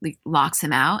like locks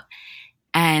him out.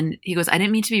 And he goes, I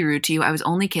didn't mean to be rude to you. I was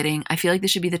only kidding. I feel like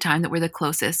this should be the time that we're the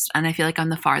closest. And I feel like I'm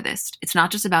the farthest. It's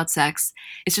not just about sex.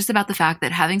 It's just about the fact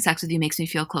that having sex with you makes me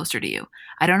feel closer to you.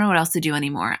 I don't know what else to do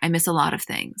anymore. I miss a lot of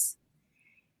things.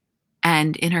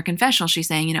 And in her confessional, she's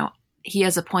saying, you know, he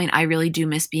has a point. I really do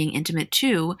miss being intimate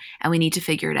too. And we need to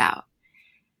figure it out.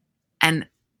 And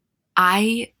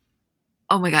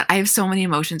oh my God, I have so many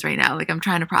emotions right now. Like I'm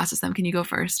trying to process them. Can you go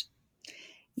first?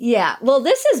 Yeah. Well,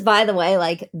 this is, by the way,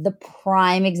 like the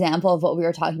prime example of what we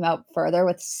were talking about further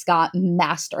with Scott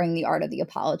mastering the art of the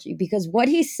apology, because what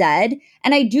he said,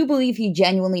 and I do believe he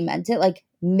genuinely meant it, like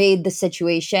made the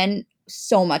situation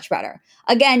so much better.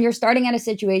 Again, you're starting at a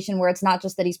situation where it's not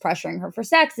just that he's pressuring her for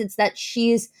sex. It's that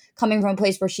she's coming from a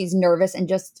place where she's nervous and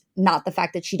just not the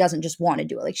fact that she doesn't just want to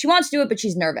do it. Like she wants to do it, but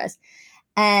she's nervous.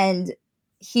 And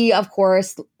he, of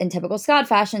course, in typical Scott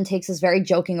fashion, takes this very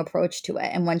joking approach to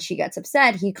it. And when she gets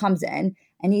upset, he comes in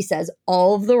and he says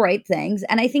all of the right things.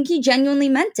 And I think he genuinely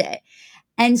meant it.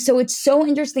 And so it's so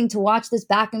interesting to watch this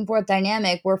back and forth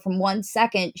dynamic where from 1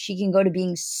 second, she can go to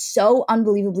being so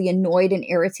unbelievably annoyed and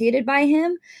irritated by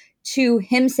him to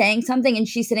him saying something. And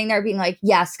she's sitting there being like,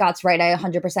 yeah, Scott's right. I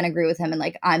 100% agree with him. And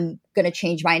like, I'm going to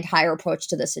change my entire approach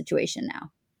to this situation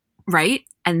now. Right.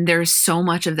 And there's so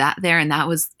much of that there. And that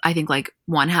was, I think, like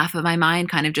one half of my mind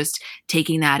kind of just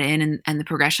taking that in and the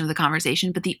progression of the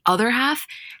conversation. But the other half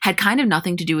had kind of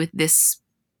nothing to do with this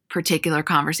particular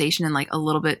conversation and like a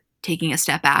little bit taking a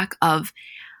step back of,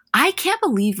 I can't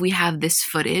believe we have this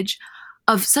footage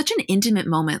of such an intimate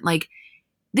moment. Like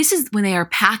this is when they are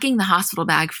packing the hospital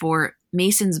bag for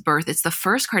Mason's birth. It's the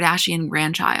first Kardashian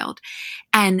grandchild.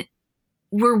 And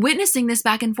we're witnessing this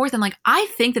back and forth. And like, I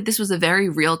think that this was a very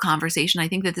real conversation. I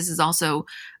think that this is also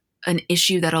an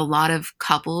issue that a lot of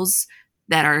couples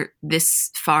that are this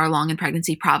far along in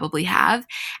pregnancy probably have.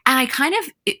 And I kind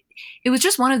of, it was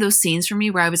just one of those scenes for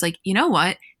me where I was like, you know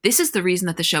what? This is the reason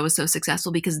that the show was so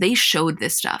successful because they showed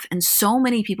this stuff. And so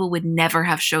many people would never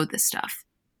have showed this stuff.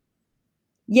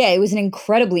 Yeah, it was an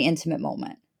incredibly intimate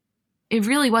moment. It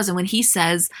really was. And when he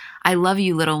says, I love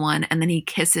you, little one, and then he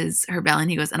kisses her belly and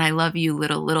he goes, and I love you,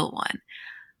 little one.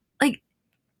 Like,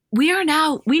 we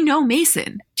know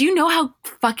Mason. Do you know how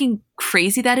fucking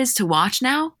crazy that is to watch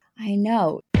now? I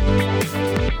know.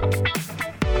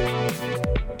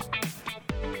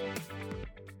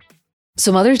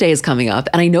 So Mother's Day is coming up,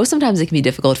 and I know sometimes it can be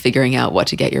difficult figuring out what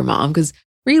to get your mom because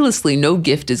realistically, no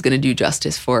gift is going to do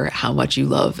justice for how much you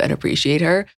love and appreciate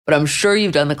her. But I'm sure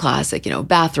you've done the classic,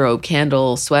 bathrobe,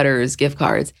 candle, sweaters, gift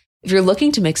cards. If you're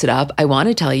looking to mix it up, I want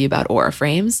to tell you about Aura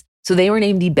Frames. So they were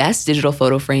named the best digital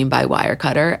photo frame by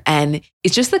Wirecutter. And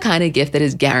it's just the kind of gift that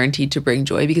is guaranteed to bring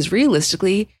joy because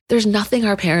realistically, there's nothing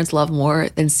our parents love more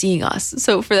than seeing us.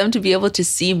 So for them to be able to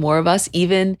see more of us,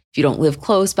 even if you don't live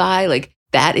close by, like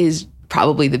that is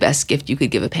probably the best gift you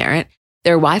could give a parent.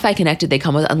 They're Wi-Fi connected. They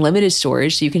come with unlimited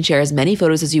storage, so you can share as many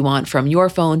photos as you want from your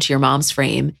phone to your mom's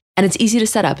frame. And it's easy to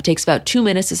set up. It takes about 2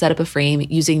 minutes to set up a frame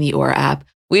using the Aura app.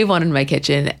 We have one in my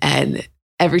kitchen, and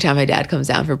every time my dad comes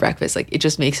down for breakfast, like it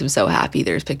just makes him so happy.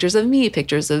 There's pictures of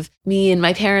me and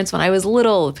my parents when I was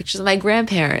little, pictures of my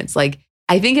grandparents. Like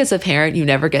I think as a parent, you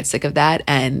never get sick of that.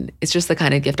 And it's just the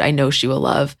kind of gift I know she will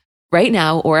love. Right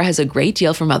now, Aura has a great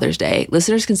deal for Mother's Day.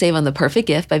 Listeners can save on the perfect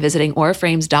gift by visiting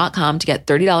auraframes.com to get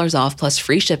 $30 off plus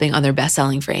free shipping on their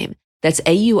best-selling frame. That's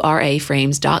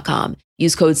AURAFrames.com.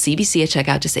 Use code CBC at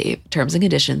checkout to save. Terms and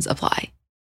conditions apply.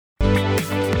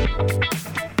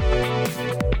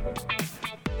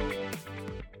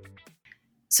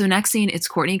 So next scene, it's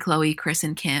Kourtney, Khloe, Kris,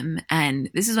 and Kim. And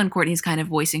this is when Kourtney's kind of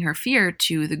voicing her fear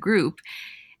to the group.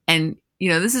 And,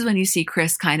 this is when you see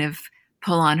Kris kind of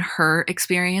pull on her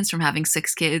experience from having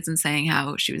 6 kids and saying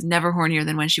how she was never hornier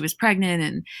than when she was pregnant.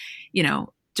 And,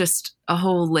 just a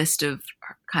whole list of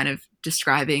kind of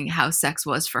describing how sex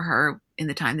was for her in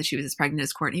the time that she was as pregnant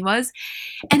as Kourtney was.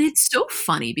 And it's so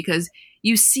funny because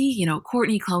you see,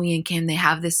 Kourtney, Khloe, and Kim, they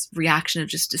have this reaction of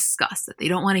just disgust that they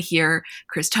don't want to hear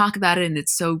Kris talk about it. And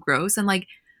it's so gross. And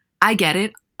I get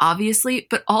it, obviously,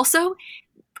 but also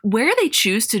where they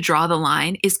choose to draw the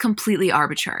line is completely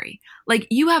arbitrary.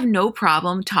 You have no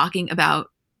problem talking about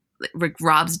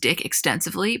Rob's dick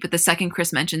extensively, but the second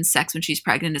Kris mentions sex when she's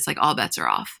pregnant, it's all bets are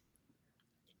off.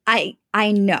 I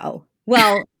know.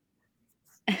 Well,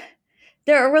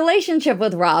 their relationship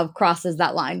with Rob crosses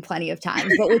that line plenty of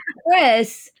times. But with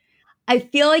Kris, I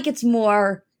feel like it's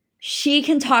more she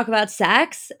can talk about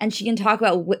sex and she can talk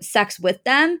about sex with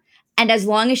them. And as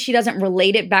long as she doesn't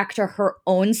relate it back to her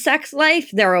own sex life,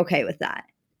 they're okay with that.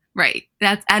 Right.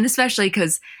 And especially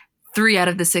because 3 out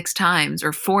of the 6 times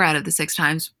or 4 out of the 6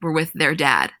 times were with their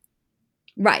dad.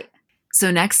 Right.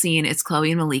 So next scene, it's Khloe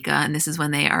and Malika. And this is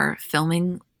when they are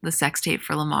filming the sex tape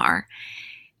for Lamar.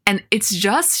 And it's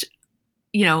just,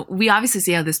 we obviously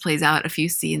see how this plays out a few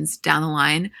scenes down the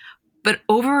line. But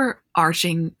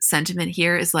overarching sentiment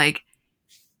here is I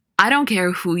don't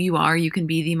care who you are. You can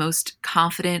be the most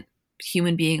confident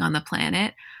human being on the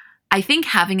planet. I think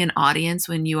having an audience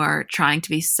when you are trying to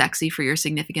be sexy for your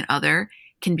significant other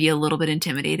can be a little bit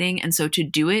intimidating. And so to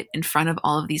do it in front of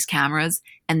all of these cameras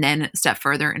and then step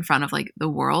further in front of the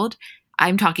world,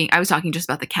 I was talking just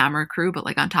about the camera crew,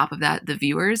 but on top of that, the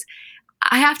viewers,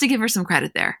 I have to give her some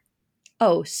credit there.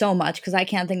 Oh, so much. Because I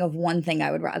can't think of one thing I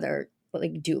would rather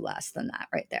do less than that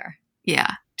right there.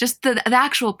 Yeah. Just the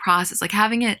actual process,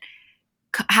 having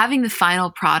the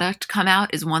final product come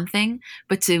out is one thing,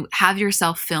 but to have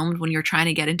yourself filmed when you're trying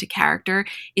to get into character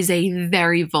is a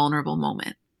very vulnerable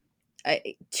moment.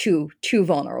 Too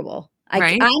vulnerable.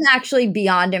 Right? I'm actually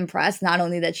beyond impressed, not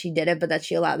only that she did it, but that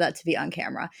she allowed that to be on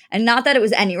camera. And not that it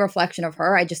was any reflection of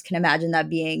her. I just can imagine that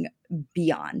being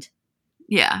beyond.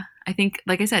 Yeah. I think,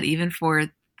 like I said, even for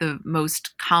the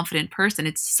most confident person,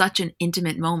 it's such an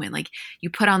intimate moment. You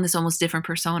put on this almost different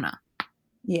persona.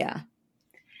 Yeah.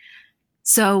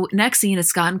 So next scene is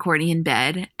Scott and Kourtney in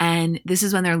bed. And this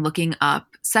is when they're looking up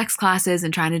sex classes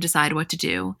and trying to decide what to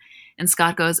do. And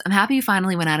Scott goes, "I'm happy you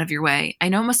finally went out of your way. I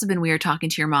know it must have been weird talking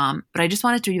to your mom, but I just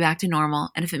wanted to be back to normal.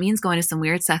 And if it means going to some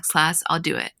weird sex class, I'll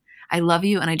do it. I love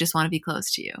you and I just want to be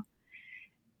close to you."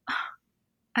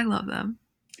 I love them.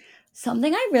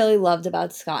 Something I really loved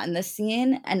about Scott in this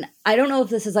scene, and I don't know if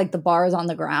this is the bars on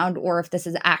the ground or if this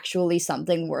is actually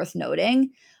something worth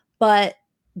noting, but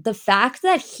the fact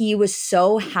that he was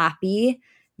so happy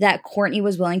that Kourtney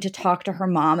was willing to talk to her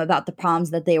mom about the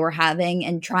problems that they were having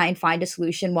and try and find a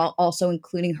solution while also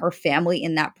including her family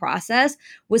in that process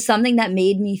was something that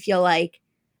made me feel like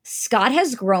Scott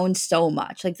has grown so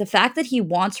much. The fact that he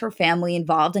wants her family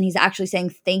involved and he's actually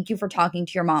saying, "Thank you for talking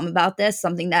to your mom about this,"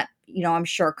 something that, I'm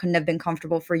sure couldn't have been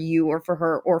comfortable for you or for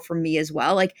her or for me as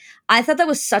well. I thought that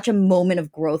was such a moment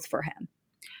of growth for him.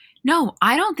 No,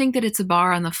 I don't think that it's a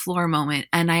bar on the floor moment.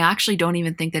 And I actually don't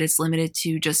even think that it's limited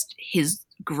to just his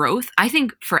growth. I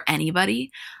think for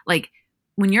anybody,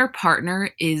 when your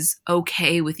partner is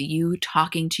okay with you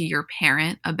talking to your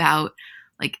parent about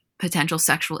potential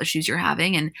sexual issues you're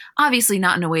having, and obviously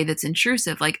not in a way that's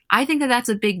intrusive, I think that that's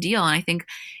a big deal. And I think,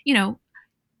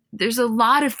 there's a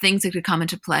lot of things that could come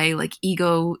into play,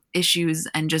 ego issues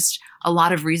and just a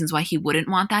lot of reasons why he wouldn't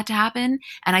want that to happen.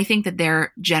 And I think that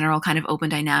their general kind of open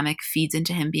dynamic feeds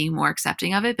into him being more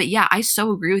accepting of it. But yeah, I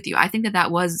so agree with you. I think that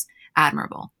that was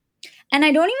admirable. And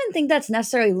I don't even think that's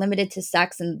necessarily limited to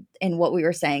sex and what we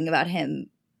were saying about him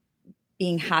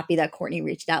being happy that Kourtney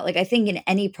reached out. I think in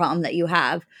any problem that you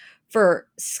have, for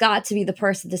Scott to be the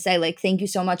person to say, thank you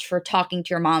so much for talking to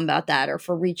your mom about that or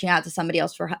for reaching out to somebody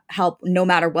else for help, no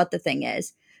matter what the thing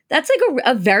is. That's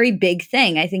a very big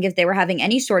thing. I think if they were having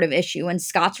any sort of issue and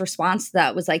Scott's response to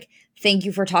that was thank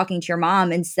you for talking to your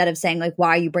mom instead of saying why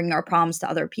are you bringing our problems to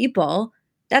other people,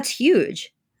 that's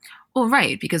huge. Well,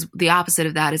 right, because the opposite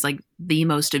of that is the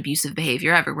most abusive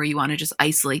behavior ever, where you want to just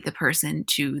isolate the person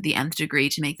to the nth degree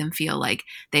to make them feel like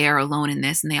they are alone in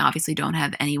this and they obviously don't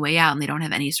have any way out and they don't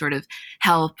have any sort of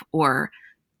help or,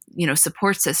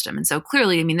 support system. And so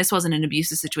clearly, this wasn't an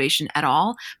abusive situation at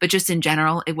all, but just in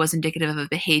general, it was indicative of a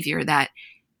behavior that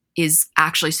is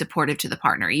actually supportive to the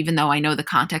partner, even though I know the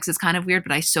context is kind of weird,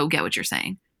 but I so get what you're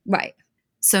saying. Right.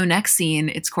 So next scene,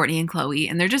 it's Kourtney and Khloe,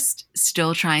 and they're just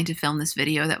still trying to film this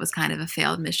video that was kind of a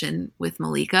failed mission with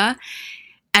Malika.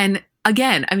 And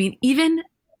again, I mean, even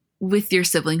with your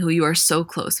sibling who you are so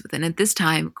close with, and at this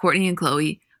time, Kourtney and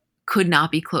Khloe could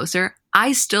not be closer,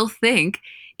 I still think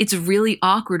it's really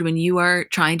awkward when you are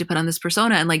trying to put on this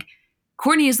persona. And like,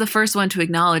 Kourtney is the first one to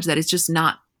acknowledge that it's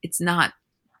not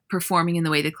performing in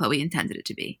the way that Khloe intended it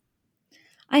to be.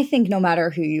 I think no matter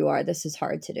who you are, this is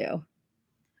hard to do.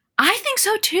 I think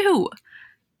so too.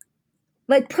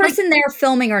 Like, person there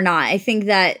filming or not, I think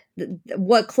that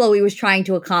what Khloe was trying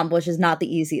to accomplish is not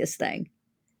the easiest thing.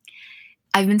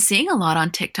 I've been seeing a lot on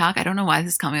TikTok. I don't know why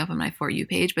this is coming up on my For You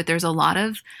page, but there's a lot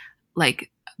of like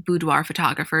boudoir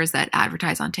photographers that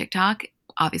advertise on TikTok,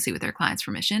 obviously with their clients'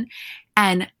 permission.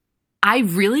 And I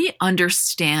really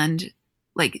understand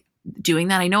like doing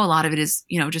that. I know a lot of it is,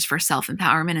 just for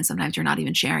self-empowerment, and sometimes you're not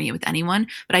even sharing it with anyone,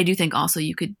 but I do think also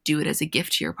you could do it as a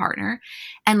gift to your partner.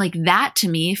 And like that to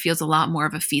me feels a lot more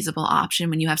of a feasible option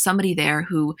when you have somebody there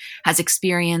who has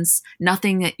experience.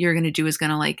 Nothing that you're going to do is going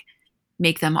to like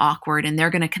make them awkward, and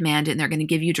they're going to command it, and they're going to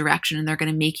give you direction, and they're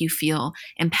going to make you feel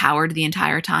empowered the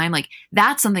entire time. Like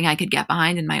that's something I could get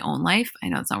behind in my own life. I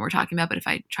know it's not what we're talking about, but if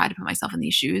I try to put myself in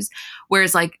these shoes,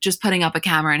 whereas like just putting up a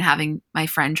camera and having my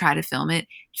friend try to film it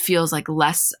feels like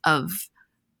less of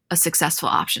a successful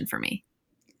option for me.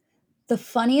 The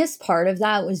funniest part of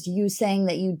that was you saying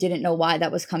that you didn't know why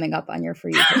that was coming up on your For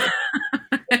You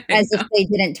page. As if they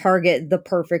didn't target the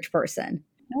perfect person.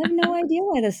 I have no idea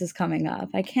why this is coming up.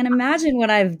 I can't imagine what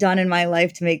I've done in my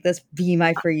life to make this be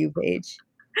my For You page.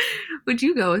 Would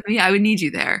you go with me? I would need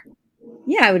you there.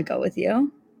 Yeah, I would go with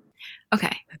you.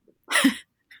 Okay.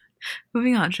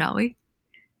 Moving on, shall we?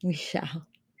 We shall.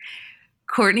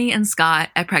 Kourtney and Scott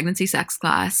at pregnancy sex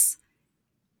class.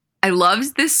 I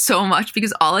loved this so much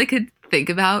because all I could think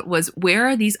about was, where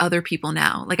are these other people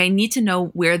now? Like, I need to know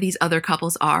where these other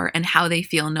couples are and how they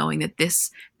feel knowing that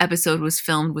this episode was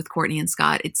filmed with Kourtney and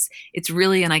Scott. It's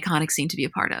really an iconic scene to be a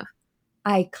part of.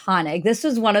 Iconic. This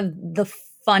was one of the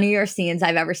funnier scenes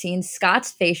I've ever seen.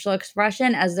 Scott's facial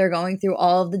expression as they're going through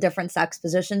all of the different sex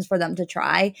positions for them to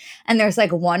try. And there's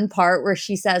like one part where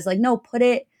she says like, no, put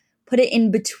it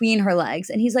in between her legs.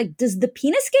 And he's like, does the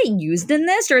penis get used in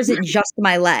this, or is it just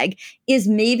my leg? Is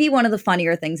maybe one of the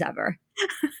funnier things ever.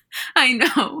 I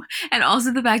know. And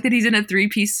also the fact that he's in a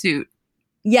 3-piece suit.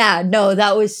 Yeah, no,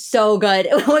 that was so good.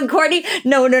 When Kourtney,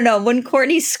 when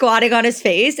Kourtney's squatting on his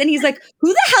face and he's like,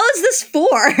 who the hell is this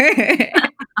for?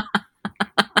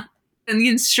 And the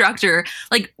instructor,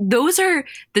 like, those are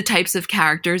the types of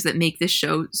characters that make this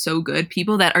show so good.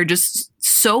 People that are just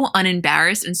so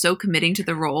unembarrassed and so committing to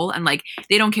the role. And like,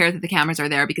 they don't care that the cameras are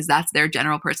there because that's their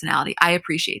general personality. I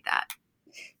appreciate that.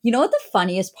 You know what the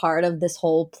funniest part of this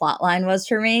whole plot line was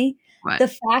for me? What? The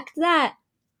fact that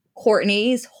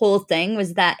Kourtney's whole thing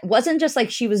was that it wasn't just like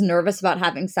she was nervous about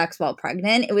having sex while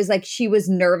pregnant. It was like she was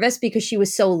nervous because she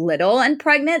was so little and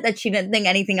pregnant that she didn't think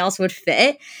anything else would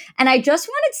fit. And I just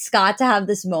wanted Scott to have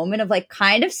this moment of like,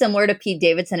 kind of similar to Pete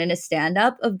Davidson in his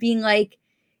stand-up, of being like,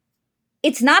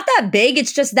 it's not that big.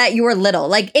 It's just that you're little.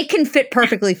 Like, it can fit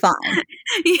perfectly fine.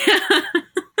 Yeah.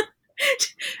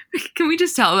 Can we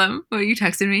just tell them what you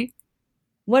texted me?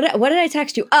 What did I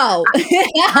text you? Oh.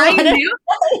 I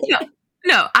knew.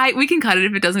 No, we can cut it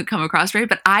if it doesn't come across right,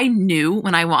 but I knew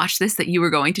when I watched this that you were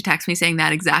going to text me saying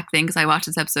that exact thing because I watched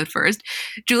this episode first.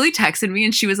 Julie texted me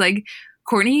and she was like,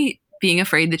 Kourtney being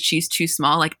afraid that she's too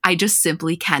small, like, I just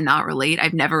simply cannot relate.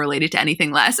 I've never related to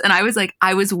anything less. And I was like,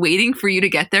 I was waiting for you to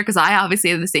get there because I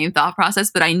obviously had the same thought process,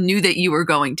 but I knew that you were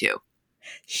going to.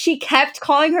 She kept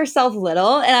calling herself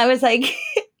little, and I was like...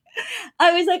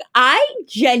 I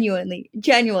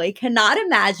genuinely cannot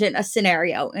imagine a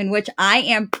scenario in which I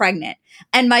am pregnant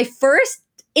and my first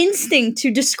instinct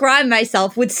to describe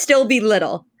myself would still be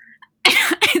little.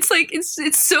 It's like,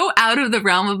 it's so out of the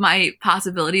realm of my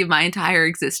possibility of my entire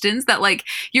existence that, like,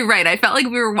 you're right. I felt like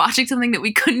we were watching something that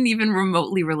we couldn't even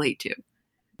remotely relate to.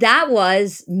 That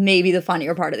was maybe the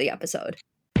funnier part of the episode.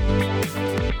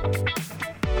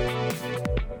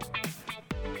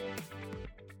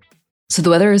 So the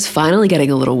weather is finally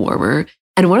getting a little warmer.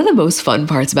 And one of the most fun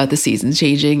parts about the seasons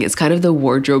changing is kind of the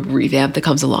wardrobe revamp that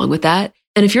comes along with that.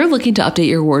 And if you're looking to update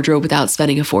your wardrobe without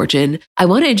spending a fortune, I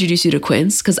want to introduce you to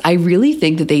Quince because I really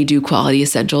think that they do quality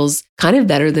essentials kind of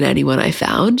better than anyone I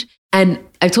found. And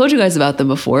I've told you guys about them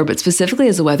before, but specifically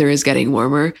as the weather is getting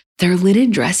warmer, their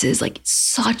linen dresses, like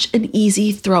such an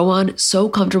easy throw on, so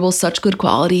comfortable, such good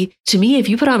quality. To me, if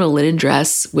you put on a linen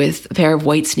dress with a pair of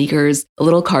white sneakers, a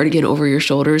little cardigan over your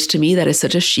shoulders, to me, that is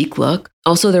such a chic look.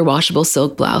 Also, their washable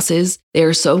silk blouses, they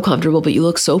are so comfortable, but you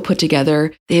look so put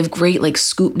together. They have great like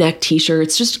scoop neck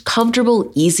t-shirts, just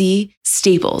comfortable, easy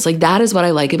staples. Like that is what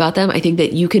I like about them. I think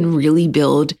that you can really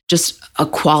build just a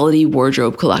quality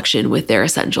wardrobe collection with their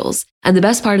essentials. And the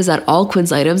best part is that all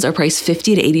Quince items are priced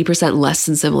 50 to 80% less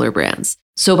than similar brands.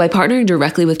 So by partnering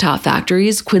directly with top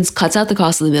factories, Quince cuts out the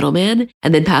cost of the middleman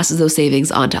and then passes those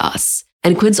savings on to us.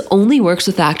 And Quince only works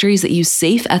with factories that use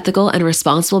safe, ethical, and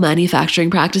responsible manufacturing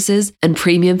practices and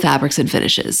premium fabrics and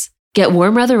finishes. Get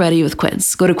warm weather ready with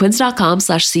Quince. Go to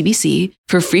quince.com/CBC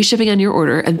for free shipping on your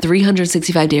order and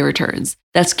 365-day returns.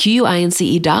 That's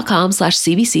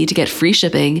QUINCE.com/CBC to get free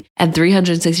shipping and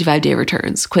 365-day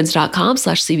returns.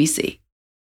 Quince.com/CBC.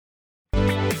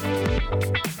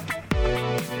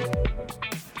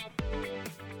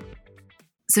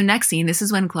 So next scene, this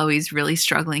is when Chloe's really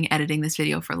struggling editing this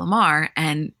video for Lamar,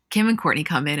 and Kim and Kourtney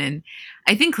come in, and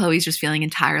I think Chloe's just feeling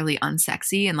entirely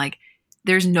unsexy, and like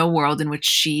there's no world in which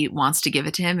she wants to give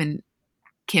it to him, and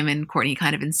Kim and Kourtney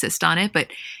kind of insist on it. But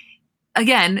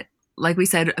again, like we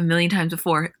said a million times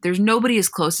before, there's nobody as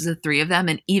close as the three of them,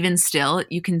 and even still,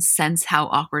 you can sense how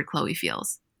awkward Chloe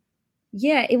feels.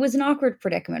 Yeah, it was an awkward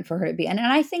predicament for her to be in.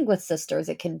 And I think with sisters,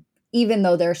 it can, even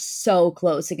though they're so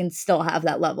close, it can still have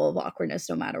that level of awkwardness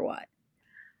no matter what.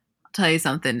 I'll tell you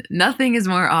something. Nothing is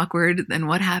more awkward than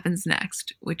what happens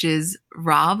next, which is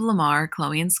Rob, Lamar,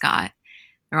 Chloe, and Scott.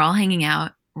 They're all hanging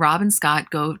out. Rob and Scott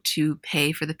go to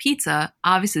pay for the pizza.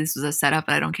 Obviously, this was a setup,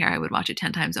 but I don't care. I would watch it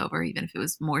 10 times over, even if it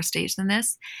was more staged than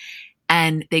this.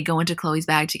 And they go into Chloe's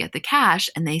bag to get the cash,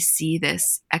 and they see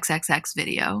this XXX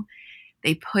video.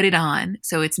 They put it on.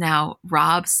 So it's now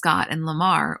Rob, Scott, and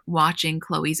Lamar watching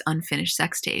Chloe's unfinished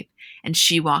sex tape. And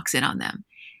she walks in on them.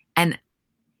 And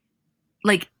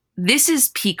like, this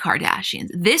is peak Kardashians.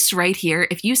 This right here,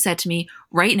 if you said to me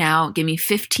right now, give me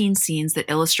 15 scenes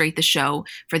that illustrate the show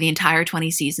for the entire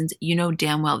 20 seasons, you know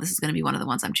damn well this is going to be one of the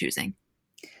ones I'm choosing.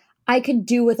 I could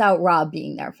do without Rob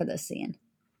being there for this scene.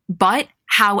 But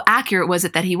how accurate was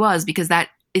it that he was? Because that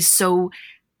is so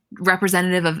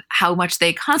representative of how much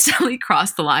they constantly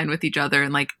cross the line with each other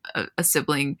in like a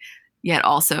sibling, yet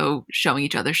also showing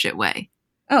each other shit way.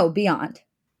 Oh, beyond.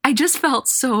 I just felt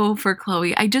so for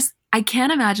Chloe. I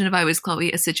can't imagine if I was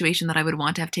Chloe, a situation that I would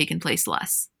want to have taken place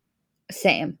less.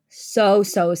 Same. So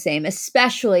same.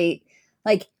 Especially,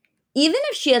 like, even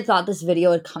if she had thought this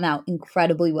video had come out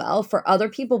incredibly well, for other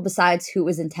people besides who it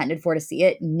was intended for to see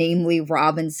it, namely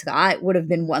Rob and Scott, would have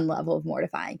been one level of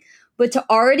mortifying. But to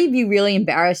already be really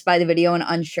embarrassed by the video and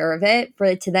unsure of it, for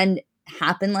it to then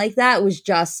happen like that,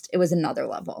 it was another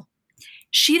level.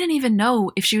 She didn't even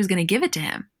know if she was going to give it to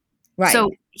him. Right.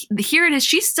 So here it is.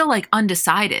 She's still like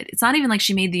undecided. It's not even like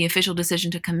she made the official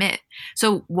decision to commit.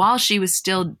 So while she was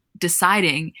still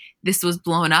deciding, this was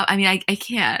blown up. I mean, I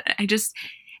can't.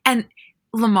 And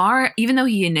Lamar, even though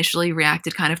he initially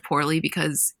reacted kind of poorly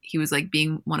because he was like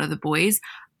being one of the boys,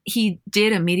 he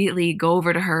did immediately go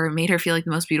over to her, made her feel like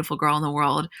the most beautiful girl in the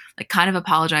world, like kind of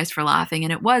apologized for laughing.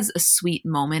 And it was a sweet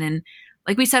moment. And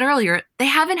like we said earlier, they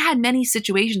haven't had many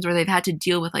situations where they've had to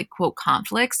deal with like, quote,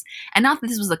 conflicts. And not that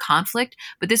this was a conflict,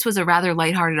 but this was a rather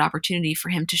lighthearted opportunity for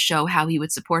him to show how he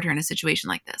would support her in a situation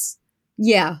like this.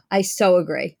 Yeah, I so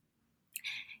agree.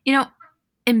 You know,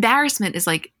 embarrassment is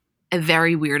like a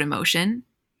very weird emotion.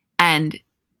 And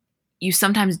you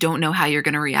sometimes don't know how you're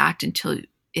going to react until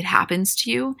it happens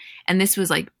to you. And this was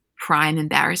like prime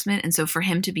embarrassment. And so for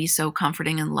him to be so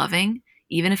comforting and loving,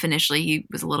 even if initially he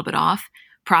was a little bit off,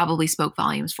 probably spoke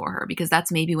volumes for her, because that's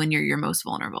maybe when you're your most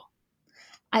vulnerable.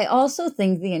 I also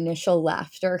think the initial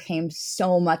laughter came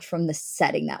so much from the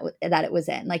setting that it was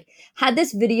in. Like, had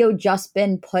this video just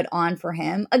been put on for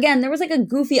him, again, there was like a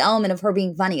goofy element of her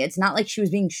being funny. It's not like she was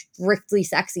being strictly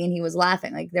sexy and he was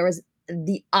laughing. Like, there was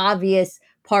the obvious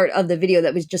part of the video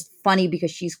that was just funny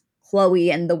because she's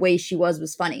Chloe and the way she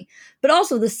was funny. But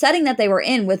also the setting that they were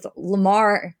in with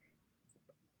Lamar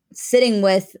sitting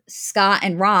with Scott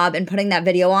and Rob and putting that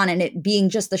video on, and it being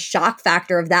just the shock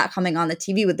factor of that coming on the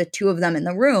TV with the two of them in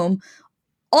the room,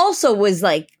 also was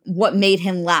like what made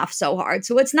him laugh so hard.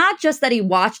 So it's not just that he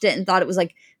watched it and thought it was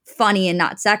like funny and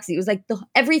not sexy. It was like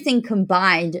everything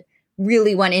combined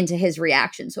really went into his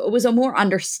reaction. So it was a more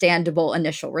understandable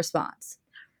initial response.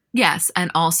 Yes.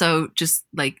 And also just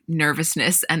like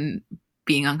nervousness and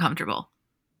being uncomfortable.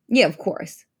 Yeah, of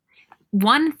course.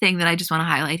 One thing that I just want to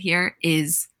highlight here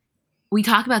is we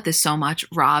talk about this so much,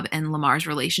 Rob and Lamar's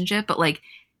relationship, but like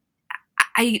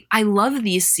I love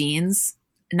these scenes,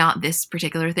 not this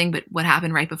particular thing, but what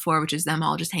happened right before, which is them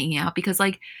all just hanging out, because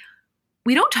like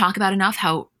we don't talk about enough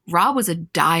how Rob was a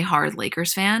diehard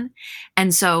Lakers fan.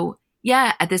 And so,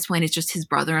 yeah, at this point, it's just his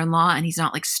brother-in-law and he's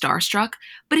not like starstruck,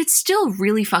 but it's still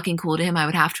really fucking cool to him. I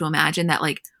would have to imagine that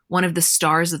like one of the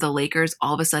stars of the Lakers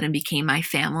all of a sudden became my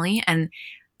family. And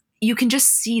you can just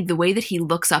see the way that he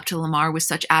looks up to Lamar with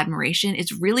such admiration.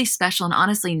 It's really special. And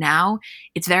honestly, now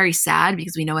it's very sad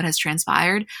because we know what has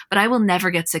transpired, but I will never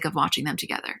get sick of watching them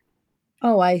together.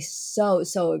 Oh, I so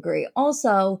agree.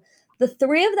 Also, the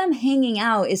three of them hanging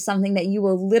out is something that you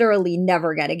will literally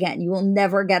never get again. You will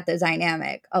never get the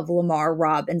dynamic of Lamar,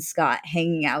 Rob, and Scott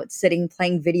hanging out, sitting,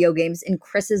 playing video games in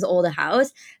Chris's old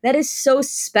house. That is so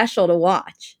special to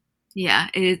watch. Yeah,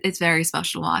 it's very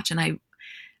special to watch. And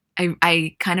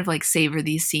I kind of like savor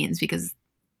these scenes because,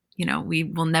 you know, we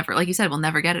will never, like you said, we'll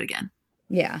never get it again.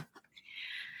 Yeah.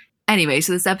 Anyway,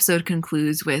 so this episode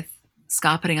concludes with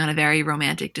Scott putting on a very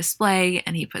romantic display,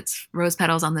 and he puts rose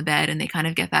petals on the bed, and they kind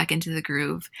of get back into the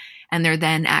groove. And they're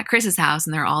then at Chris's house,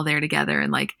 and they're all there together,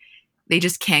 and like they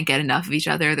just can't get enough of each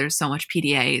other. There's so much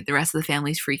PDA. The rest of the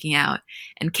family's freaking out.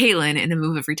 And Caitlin, in a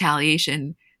move of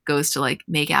retaliation, goes to like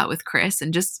make out with Chris.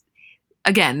 And just,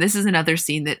 again, this is another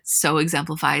scene that so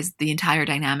exemplifies the entire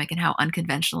dynamic and how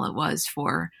unconventional it was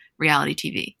for reality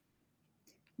TV.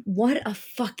 What a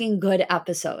fucking good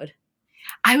episode.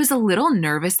 I was a little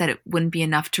nervous that it wouldn't be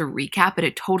enough to recap, but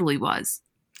it totally was.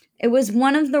 It was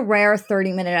one of the rare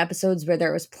 30-minute episodes where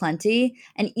there was plenty.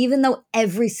 And even though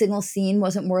every single scene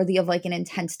wasn't worthy of like an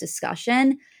intense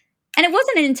discussion, and it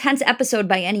wasn't an intense episode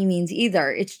by any means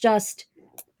either, it's just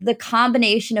the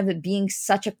combination of it being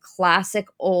such a classic,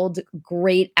 old,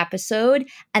 great episode,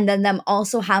 and then them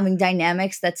also having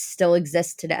dynamics that still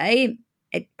exist today.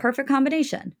 Perfect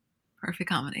combination. Perfect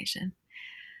combination.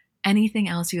 Anything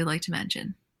else you would like to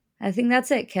mention? I think that's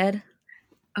it, kid.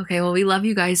 Okay, well, we love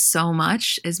you guys so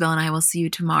much. Isabel and I will see you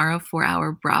tomorrow for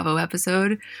our Bravo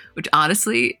episode, which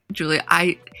honestly, Julia,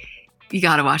 you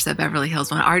got to watch that Beverly Hills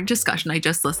one. Our discussion, I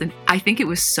just listened. I think it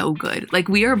was so good. Like,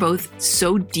 we are both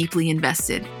so deeply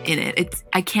invested in it.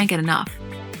 I can't get enough.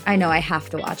 I know, I have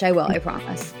to watch. I will, I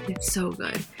promise. It's so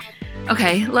good.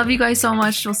 Okay, love you guys so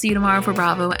much. We'll see you tomorrow for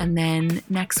Bravo, and then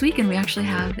next week, and we actually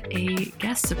have a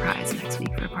guest surprise next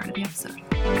week for a part of the episode.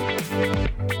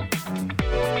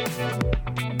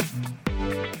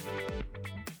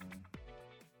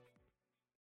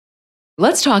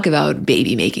 Let's talk about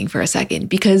baby making for a second,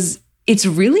 because it's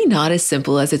really not as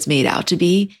simple as it's made out to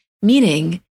be,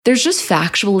 meaning there's just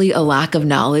factually a lack of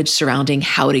knowledge surrounding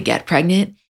how to get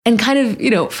pregnant. And kind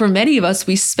of, for many of us,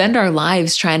 we spend our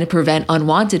lives trying to prevent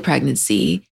unwanted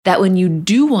pregnancy, that when you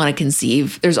do want to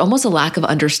conceive, there's almost a lack of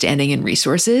understanding and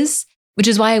resources, which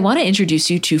is why I want to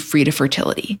introduce you to Frida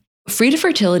Fertility. Frida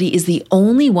Fertility is the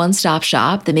only one-stop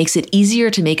shop that makes it easier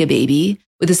to make a baby,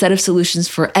 with a set of solutions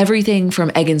for everything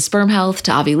from egg and sperm health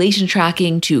to ovulation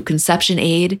tracking to conception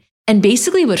aid. And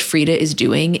basically what Frida is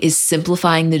doing is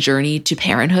simplifying the journey to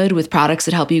parenthood with products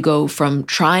that help you go from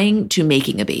trying to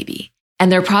making a baby.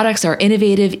 And their products are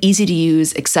innovative, easy to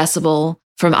use, accessible,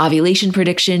 from ovulation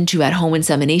prediction to at-home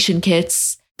insemination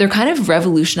kits. They're kind of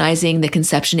revolutionizing the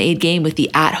conception aid game with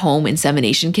the at-home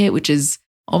insemination kit, which is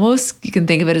almost, you can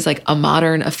think of it as like a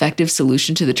modern, effective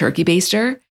solution to the turkey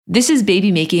baster. This is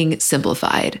baby making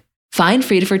simplified. Find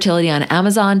Frida Fertility on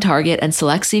Amazon, Target, and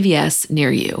select CVS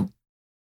near you.